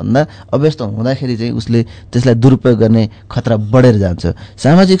मात्रै भन्दा अभ्यस्त हुँदाखेरि चाहिँ उसले त्यसलाई दुरुपयोग गर्ने खतरा बढेर जान्छ।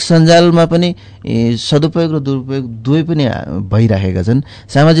 सामाजिक सञ्जालमा पनि सदुपयोग र दुरुपयोग दुवै पनि भइराखेका छन्।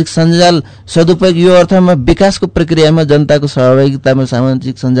 सामाजिक सञ्जाल सदुपयोग यो अर्थमा विकासको प्रक्रियामा जनताको सहभागितामा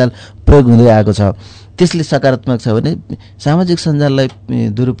सामाजिक सञ्जाल प्रयोग हुँदै आएको छ, त्यसले सकारात्मक छ भने सामाजिक सञ्जाललाई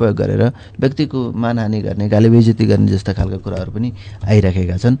दुरुपयोग गरेर व्यक्तिको मानहानि गर्ने, गाली बेइज्जती गर्ने जस्ता खालका कुराहरू पनि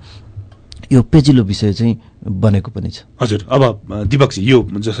आइराखेका छन्। यो पेचिलो विषय चाहिँ बनेको पनि छ। हजुर, अब दिपकजी यो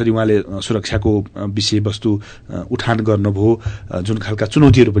जसरी उहाँले सुरक्षाको विषयवस्तु उठान गर्नुभयो, जुन खालका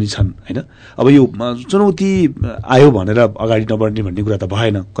चुनौतीहरू पनि छन् हैन, अब यो चुनौती आयो भनेर अगाडि नबढ्ने भन्ने कुरा त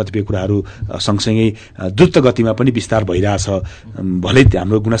भएन। कतिपय कुराहरू सँगसँगै द्रुत गतिमा पनि विस्तार भइरहेछ। भलै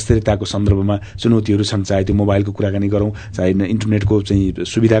हाम्रो गुणस्तरीयताको सन्दर्भमा चुनौतीहरू छन्, चाहे त्यो मोबाइलको कुराकानी गरौँ चाहे इन्टरनेटको चाहिँ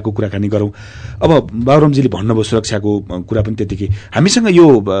सुविधाको कुराकानी गरौँ। अब बाबुरामजीले भन्नुभयो सुरक्षाको कुरा पनि त्यतिकै। हामीसँग यो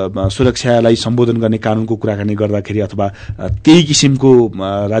सुरक्षालाई सम्बोधन गर्ने कानुनको कुराकानी गर्दाखेरि अथवा त्यही किसिमको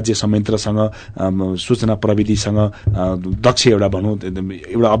राज्य संयन्त्रसँग सूचना प्रविधिसँग दक्ष एउटा भनौँ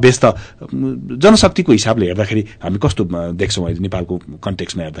एउटा अभ्यस्त जनशक्तिको हिसाबले हेर्दाखेरि हामी कस्तो देख्छौँ अहिले नेपालको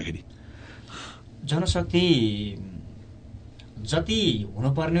कन्टेक्स्टमा हेर्दाखेरि? जनशक्ति जति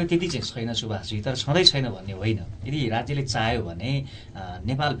हुनुपर्ने हो त्यति चाहिँ छैन सुभाषजी, तर छँदै छैन भन्ने होइन। यदि राज्यले चाह्यो भने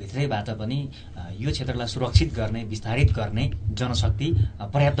नेपालभित्रैबाट पनि यो क्षेत्रलाई सुरक्षित गर्ने, विस्तारित गर्ने जनशक्ति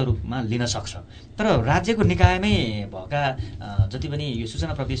पर्याप्त रूपमा लिन सक्छ। तर राज्यको निकायमै भएका जति पनि यो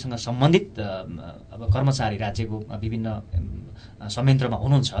सूचना प्रविधिसँग सम्बन्धित अब कर्मचारी राज्यको विभिन्न संयन्त्रमा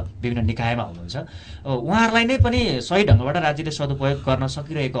हुनुहुन्छ, विभिन्न निकायमा हुनुहुन्छ, उहाँहरूलाई नै पनि सही ढङ्गबाट राज्यले सदुपयोग गर्न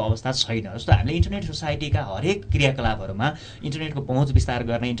सकिरहेको अवस्था छैन। जस्तो हामीले इन्टरनेट सोसाइटीका हरेक क्रियाकलापहरूमा इन्टरनेटको पहुँच विस्तार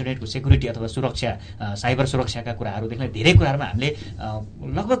गर्ने, इन्टरनेटको सेक्युरिटी अथवा सुरक्षा, साइबर सुरक्षाका कुराहरूदेखि धेरै कुराहरूमा हामीले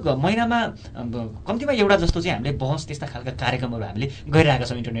लगभग महिनामा कम्तीमा एउटा जस्तो चाहिँ हामीले बहस त्यस्ता खालका कार्यक्रमहरू हामीले गरिरहेका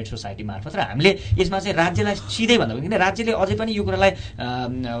छौँ इन्टरनेट सोसाइटी मार्फत। र हामीले यसमा चाहिँ राज्यलाई सिधै भन्दा किन राज्यले अझै पनि यो कुरालाई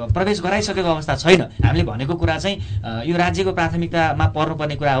प्रवेश गराइसकेको अवस्था छैन। हामीले भनेको कुरा चाहिँ यो राज्यको प्राथमिकतामा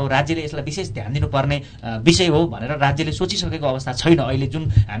पर्नुपर्ने कुरा हो, राज्यले यसलाई विशेष ध्यान दिनुपर्ने विषय हो भनेर राज्यले सोचिसकेको अवस्था छैन। अहिले जुन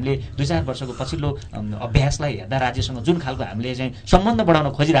हामीले 2-4 वर्षको पछिल्लो अभ्यासलाई हेर्दा राज्यसँग जुन खालको हामीले चाहिँ सम्बन्ध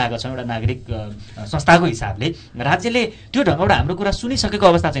बढाउन खोजिरहेका छौँ एउटा नागरिक संस्थाको हिसाबले, राज्यले त्यो ढङ्गबाट हाम्रो कुरा सुनिसकेको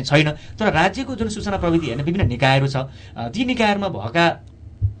अवस्था चाहिँ छैन। तर राज्यको जुन सूचना प्रविधि हेर्ने विभिन्न निकायहरू छ, ती निकायहरूमा भएका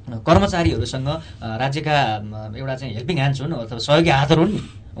कर्मचारीहरूसँग राज्यका एउटा चाहिँ हेल्पिङ ह्यान्ड्स हुन् अथवा सहयोगी हातहरू हुन् नि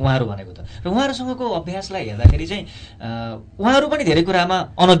उहाँहरू भनेको त, र उहाँहरूसँगको अभ्यासलाई हेर्दाखेरि चाहिँ उहाँहरू पनि धेरै कुरामा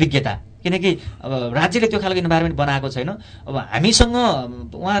अनभिज्ञता, किनकि अब राज्यले त्यो खालको इन्भाइरोमेन्ट बनाएको छैन। अब हामीसँग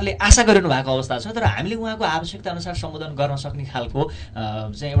उहाँहरूले आशा गरिनु भएको अवस्था छ, तर हामीले उहाँको आवश्यकता अनुसार सम्बोधन गर्न सक्ने खालको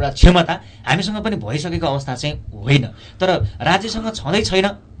चाहिँ एउटा क्षमता हामीसँग पनि भइसकेको अवस्था चाहिँ होइन। तर राज्यसँग छँदै छैन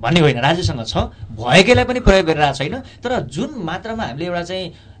भन्ने होइन, राज्यसँग छ, भएकैलाई पनि प्रयोग गरिरहेको छैन। तर जुन मात्रामा हामीले एउटा चाहिँ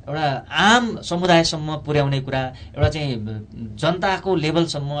एउटा आम समुदायसम्म पुर्याउने कुरा, एउटा चाहिँ जनताको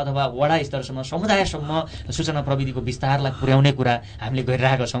लेभलसम्म अथवा वडा स्तरसम्म समुदायसम्म सूचना प्रविधिको विस्तारलाई पुर्याउने कुरा हामीले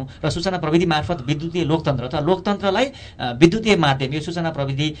गरिरहेका छौँ। र सूचना प्रविधि मार्फत विद्युतीय लोकतन्त्र अथवा लोकतन्त्रलाई विद्युतीय माध्यम यो सूचना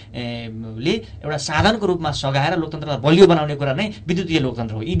प्रविधिले एउटा साधनको रूपमा सघाएर लोकतन्त्रलाई बलियो बनाउने कुरा नै विद्युतीय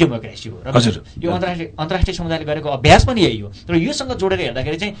लोकतन्त्र हो, ई डेमोक्रेसी हो। र यो अन्तर्राष्ट्रिय समुदायले गरेको अभ्यास पनि यही हो। तर योसँग जोडेर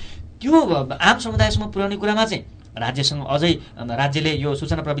हेर्दाखेरि चाहिँ त्यो आम समुदायसम्म पुर्याउने कुरामा चाहिँ राज्यसँग अझै राज्यले यो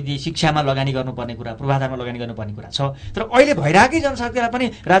सूचना प्रविधि शिक्षामा लगानी गर्नुपर्ने कुरा, पूर्वाधारमा लगानी गर्नुपर्ने कुरा छ। तर अहिले भइरहेकै जनशक्तिलाई पनि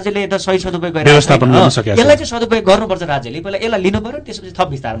राज्यले त सही सदुपयोग गरिरहेको छैन। यसलाई चाहिँ सदुपयोग गर्नुपर्छ राज्यले, पहिला यसलाई लिनु पर्यो, त्यसपछि थप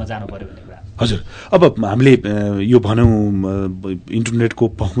विस्तारमा जानु पर्यो भन्ने कुरा। हजुर, अब हामीले यो भनौँ इन्टरनेटको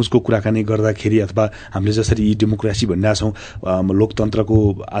पहुँचको कुराकानी गर्दाखेरि अथवा हामीले जसरी ई डेमोक्रेसी भनिरहेका छौँ, लोकतन्त्रको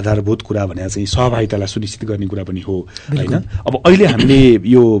आधारभूत कुरा भने चाहिँ सहभागितालाई सुनिश्चित गर्ने कुरा पनि हो होइन। अब अहिले हामीले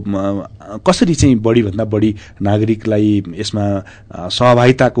यो कसरी चाहिँ बढीभन्दा बढी नागरिकलाई यसमा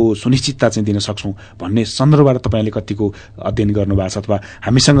सहभागिताको सुनिश्चितता चाहिँ दिन सक्छौँ भन्ने सन्दर्भबाट तपाईँले कतिको अध्ययन गर्नुभएको छ, अथवा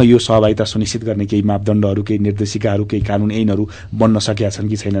हामीसँग यो सहभागिता सुनिश्चित गर्ने केही मापदण्डहरू, केही निर्देशिकाहरू, केही कानुन ऐनहरू बन्न सकेका छन्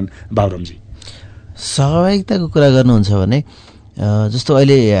कि छैनन्? बाबुरामजी, सहभागिताको कुरा गर्नुहुन्छ भने जस्तो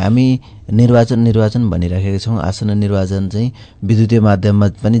अहिले हामी निर्वाचन भनिराखेका छौँ, आसन्न निर्वाचन चाहिँ विद्युतीय माध्यममा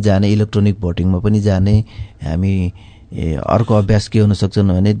पनि जाने, इलेक्ट्रोनिक भोटिङमा पनि जाने। हामी अर्को अभ्यास के हुन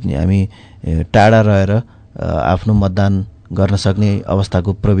सक्छन् भने हामी टाढा रहेर आफ्नो मतदान गर्न सक्ने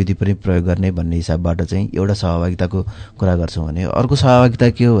अवस्थाको प्रविधि पनि प्रयोग गर्ने भन्ने हिसाबबाट चाहिँ एउटा सहभागिताको कुरा गर्छौँ भने अर्को सहभागिता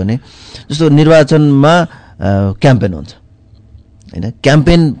के हो भने जस्तो निर्वाचनमा क्याम्पेन हुन्छ हैन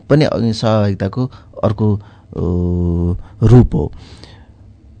क्याम्पेन पनि सहभागिताको अर्को रूप हो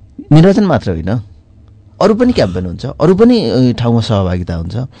निर्वाचन मात्र होइन अरू पनि क्याम्पेन हुन्छ अरू पनि ठाउँमा सहभागिता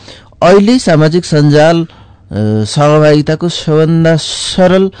हुन्छ अहिले सामाजिक सञ्जाल सहभागिताको सबभन्दा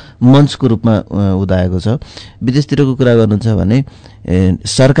सरल मञ्चको रूपमा उदाएको छ विदेशतिरको कुरा गर्नुहुन्छ भने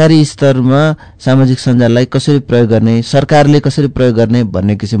सरकारी स्तरमा सामाजिक सञ्जाललाई कसरी प्रयोग गर्ने सरकारले कसरी प्रयोग गर्ने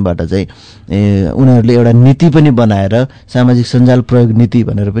भन्ने किसिमबाट चाहिँ उनीहरूले एउटा नीति पनि बनाएर सामाजिक सञ्जाल प्रयोग नीति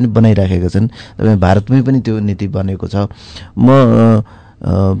भनेर पनि बनाइराखेका छन् तपाईँ भारतमै पनि त्यो नीति बनेको छ म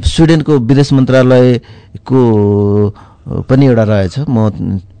स्विडेनको विदेश मन्त्रालयको पनि एउटा रहेछ म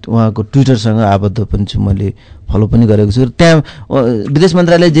उहाँको ट्विटरसँग आबद्ध पनि छु मैले फलो पनि गरेको छु त्यहाँ विदेश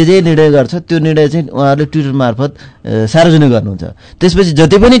मन्त्रालय जे निर्णय गर्छ त्यो निर्णय चाहिँ उहाँहरूले ट्विटर मार्फत सार्वजनिक गर्नुहुन्छ त्यसपछि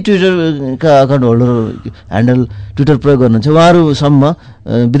जति पनि ट्विटरका अकाउन्ट होल्डर ह्यान्डल ट्विटर प्रयोग गर्नुहुन्छ उहाँहरूसम्म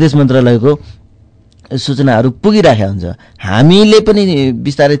विदेश मन्त्रालयको सूचनाहरू पुगिराखेका हुन्छ हामीले पनि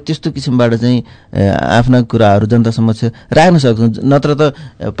बिस्तारै त्यस्तो किसिमबाट चाहिँ आफ्ना कुराहरू जनता समक्ष राख्न सक्छौँ नत्र त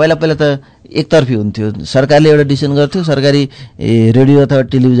पहिला त एकतर्फी हुन्थ्यो सरकारले एउटा डिसिजन गर्थ्यो सरकारी रेडियो अथवा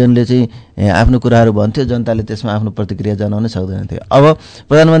टेलिभिजनले चाहिँ आफ्नो कुराहरू भन्थ्यो जनताले त्यसमा आफ्नो प्रतिक्रिया जनाउन सक्दैन थियो अब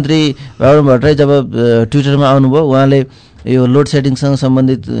प्रधानमन्त्री बाबुराम भट्टराई जब ट्विटरमा आउनुभयो उहाँले यो लोड सेडिङसँग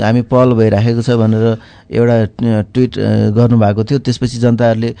सम्बन्धित हामी पहल भइराखेको छ भनेर एउटा ट्विट गर्नुभएको थियो त्यसपछि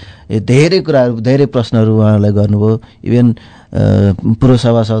जनताहरूले धेरै कुराहरू धेरै प्रश्नहरू उहाँलाई गर्नुभयो इभन पूर्व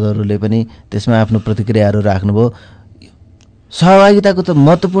सभासदहरूले पनि त्यसमा आफ्नो प्रतिक्रियाहरू राख्नुभयो सहभागिताको त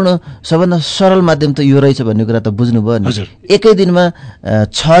महत्त्वपूर्ण सबभन्दा सरल माध्यम त यो रहेछ भन्ने कुरा त बुझ्नुभयो नि एकै दिनमा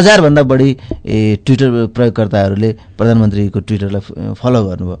 6000 भन्दा बढी ट्विटर प्रयोगकर्ताहरूले प्रधानमन्त्रीको ट्विटरलाई फलो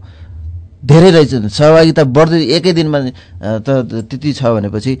गर्नुभयो धेरै रहेछ सहभागिता बढ्दै एकै दिनमा त त्यति छ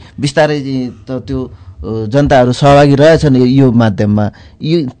भनेपछि बिस्तारै त त्यो जनताहरू सहभागी रहेछन् यो माध्यममा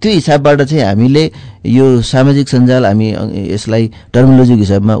त्यो हिसाबबाट चाहिँ हामीले यो सामाजिक सञ्जाल हामी यसलाई टर्मिनोलोजिक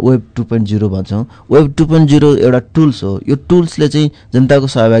हिसाबमा वेब 2.0 भन्छौँ वेब 2.0 एउटा टुल्स हो यो टुल्सले चाहिँ जनताको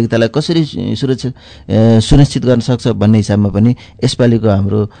सहभागितालाई कसरी सुनिश्चित गर्न सक्छ भन्ने हिसाबमा पनि यसपालिको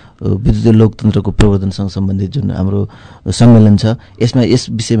हाम्रो विद्युतीय लोकतन्त्रको प्रवर्धनसँग सम्बन्धित जुन हाम्रो सम्मेलन छ यसमा यस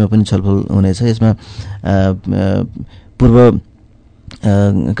विषयमा पनि छलफल हुनेछ यसमा पूर्व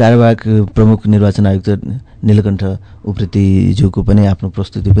कार्यवाहक प्रमुख निर्वाचन आयुक्त नीलकण्ठ उप्रेतीज्यूको पनि आफ्नो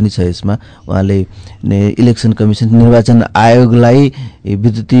प्रस्तुति पनि छ यसमा उहाँले इलेक्सन कमिसन निर्वाचन आयोगलाई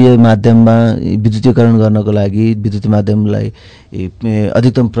विद्युतीय माध्यममा विद्युतीकरण गर्नको लागि विद्युतीय माध्यमलाई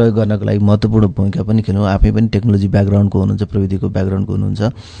अधिकतम प्रयोग गर्नको लागि महत्त्वपूर्ण भूमिका पनि खेल्नु आफै पनि टेक्नोलोजी ब्याकग्राउन्डको हुनुहुन्छ प्रविधिको ब्याकग्राउन्डको हुनुहुन्छ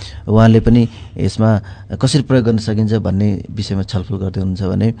उहाँले पनि यसमा कसरी प्रयोग गर्न सकिन्छ भन्ने विषयमा छलफल गर्दै हुनुहुन्छ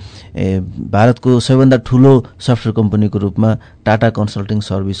भने भारतको सबैभन्दा ठुलो सफ्टवेयर कम्पनीको रूपमा टाटा कन्सल्टिङ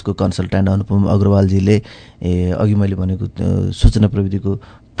सर्भिसको कन्सल्ट्यान्ट अनुपम अग्रवालजीले अघि मैले भनेको सूचना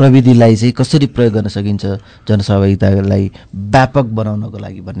प्रविधिलाई चाहिँ कसरी प्रयोग गर्न सकिन्छ जनसहभागितालाई व्यापक बनाउनको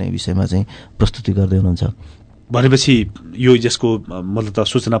लागि भन्ने विषयमा चाहिँ प्रस्तुति गर्दै हुनुहुन्छ भनेपछि यो यसको मतलब त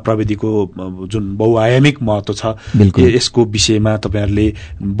सूचना प्रविधिको जुन बहुआयामिक महत्त्व छ यसको विषयमा तपाईहरुले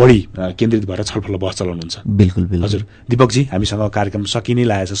बढी केन्द्रित भएर छलफल बहस चलाउनुहुन्छ बिल्कुल हजुर दीपकजी हामीसँग कार्यक्रम सकिनै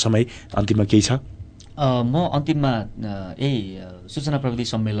लागेछ समय अन्तिममा केही छ म अन्तिममा यही सूचना प्रविधि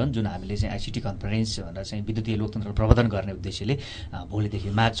सम्मेलन जुन हामीले चाहिँ आइसिटी कन्फरेन्स भनेर चाहिँ विद्युतीय लोकतन्त्र प्रवर्धन गर्ने उद्देश्यले भोलिदेखि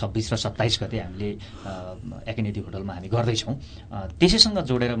माघ 26 र 27 गते हामीले एकेनेटी होटलमा हामी गर्दैछौँ त्यसैसँग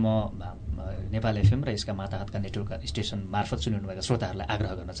जोडेर म नेपाल एफएम र यसका माताहतका नेटवर्क स्टेसन मार्फत सुनिनुभएका श्रोताहरूलाई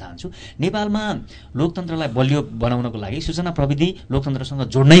आग्रह गर्न चाहन्छु नेपालमा लोकतन्त्रलाई बलियो बनाउनको लागि सूचना प्रविधि लोकतन्त्रसँग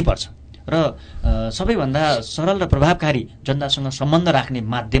जोड्नै पर्छ र सबैभन्दा सरल र प्रभावकारी जनतासँग सम्बन्ध राख्ने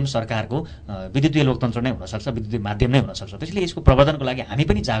माध्यम सरकारको विद्युतीय लोकतन्त्र नै हुनसक्छ विद्युतीय माध्यम नै हुनसक्छ त्यसैले यसको प्रवर्धनको लागि हामी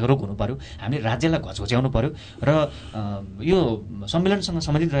पनि जागरुक हुनु पर्यो हामीले राज्यलाई घचघच्याउनु पर्यो र यो सम्मेलनसँग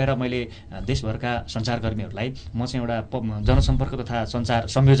सम्बन्धित रहेर मैले देशभरका सञ्चारकर्मीहरूलाई म चाहिँ एउटा जनसम्पर्क तथा सञ्चार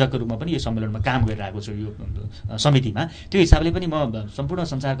संयोजकको रूपमा पनि यो सम्मेलनमा काम गरिरहेको छु यो समितिमा त्यो हिसाबले पनि म सम्पूर्ण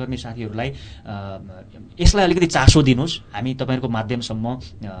सञ्चारकर्मी साथीहरूलाई यसलाई अलिकति चासो दिनुहोस् हामी तपाईँहरूको माध्यमसम्म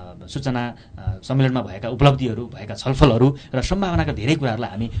सूचना सम्मेलनमा भएका उपलब्धिहरू भएका छलफलहरू र सम्भावनाका धेरै कुराहरूलाई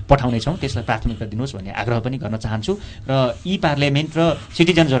हामी पठाउनेछौँ त्यसलाई प्राथमिकता दिनुहोस् भन्ने आग्रह पनि गर्न चाहन्छु र ई पार्लियामेन्ट र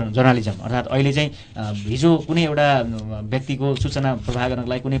सिटिजन जर्नलिजम अर्थात् अहिले चाहिँ हिजो कुनै एउटा व्यक्तिको सूचना प्रवाह गर्नको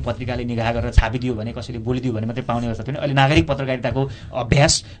लागि कुनै पत्रिकाले निगाह गरेर छापिदियो भने कसैले बोलिदियो भने मात्रै पाउने अवस्था थियो अहिले नागरिक पत्रकारिताको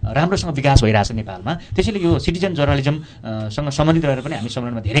अभ्यास राम्रोसँग विकास भइरहेछ नेपालमा त्यसैले यो सिटिजन जर्नलिजमसँग सम्बन्धित रहेर पनि हामी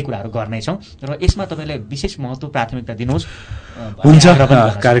सम्मेलनमा धेरै कुराहरू गर्नेछौँ र यसमा तपाईँले विशेष महत्त्व प्राथमिकता दिनुहोस् हुन्छ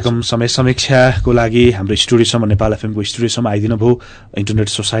कार्यक्रम समय समीक्षाको लागि हाम्रो स्टुडियोसम्म नेपाल एफएमको स्टुडियोसम्म आइदिनु भयो इन्टरनेट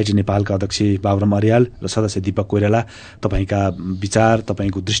सोसाइटी नेपालका अध्यक्ष बाबुराम अर्याल र सदस्य दीपक कोइराला। तपाईँका विचार,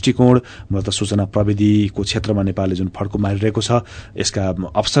 तपाईँको दृष्टिकोण, मूलत सूचना प्रविधिको क्षेत्रमा नेपालले जुन फड्को मारिरहेको छ यसका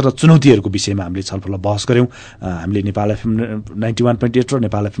अवसर र चुनौतीहरूको विषयमा हामीले छलफल बहस गऱ्यौँ। हामीले नेपाल एफएम 91.8 र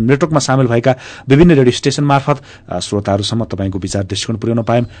नेपाल एफएम नेटवर्कमा सामेल भएका विभिन्न रेडियो स्टेशन मार्फत श्रोताहरूसम्म तपाईँको विचार दृष्टिकोण पुर्याउन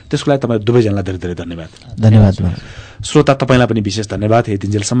पायौँ। त्यसको लागि तपाईँ दुवैजनालाई धेरै धेरै धन्यवाद। श्रोता तपाईँलाई पनि विशेष धन्यवाद।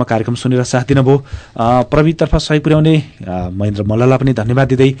 यतिन्जेलसम्म कार्यक्रम सुनेर साथ दिनुभयो। प्रविधितर्फ सहयोग पुर्याउने महेन्द्र मल्ललाई पनि धन्यवाद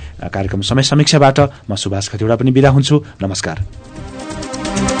दिँदै कार्यक्रम समय समीक्षाबाट म सुभाष खतिवडा पनि बिदा हुन्छु। नमस्कार।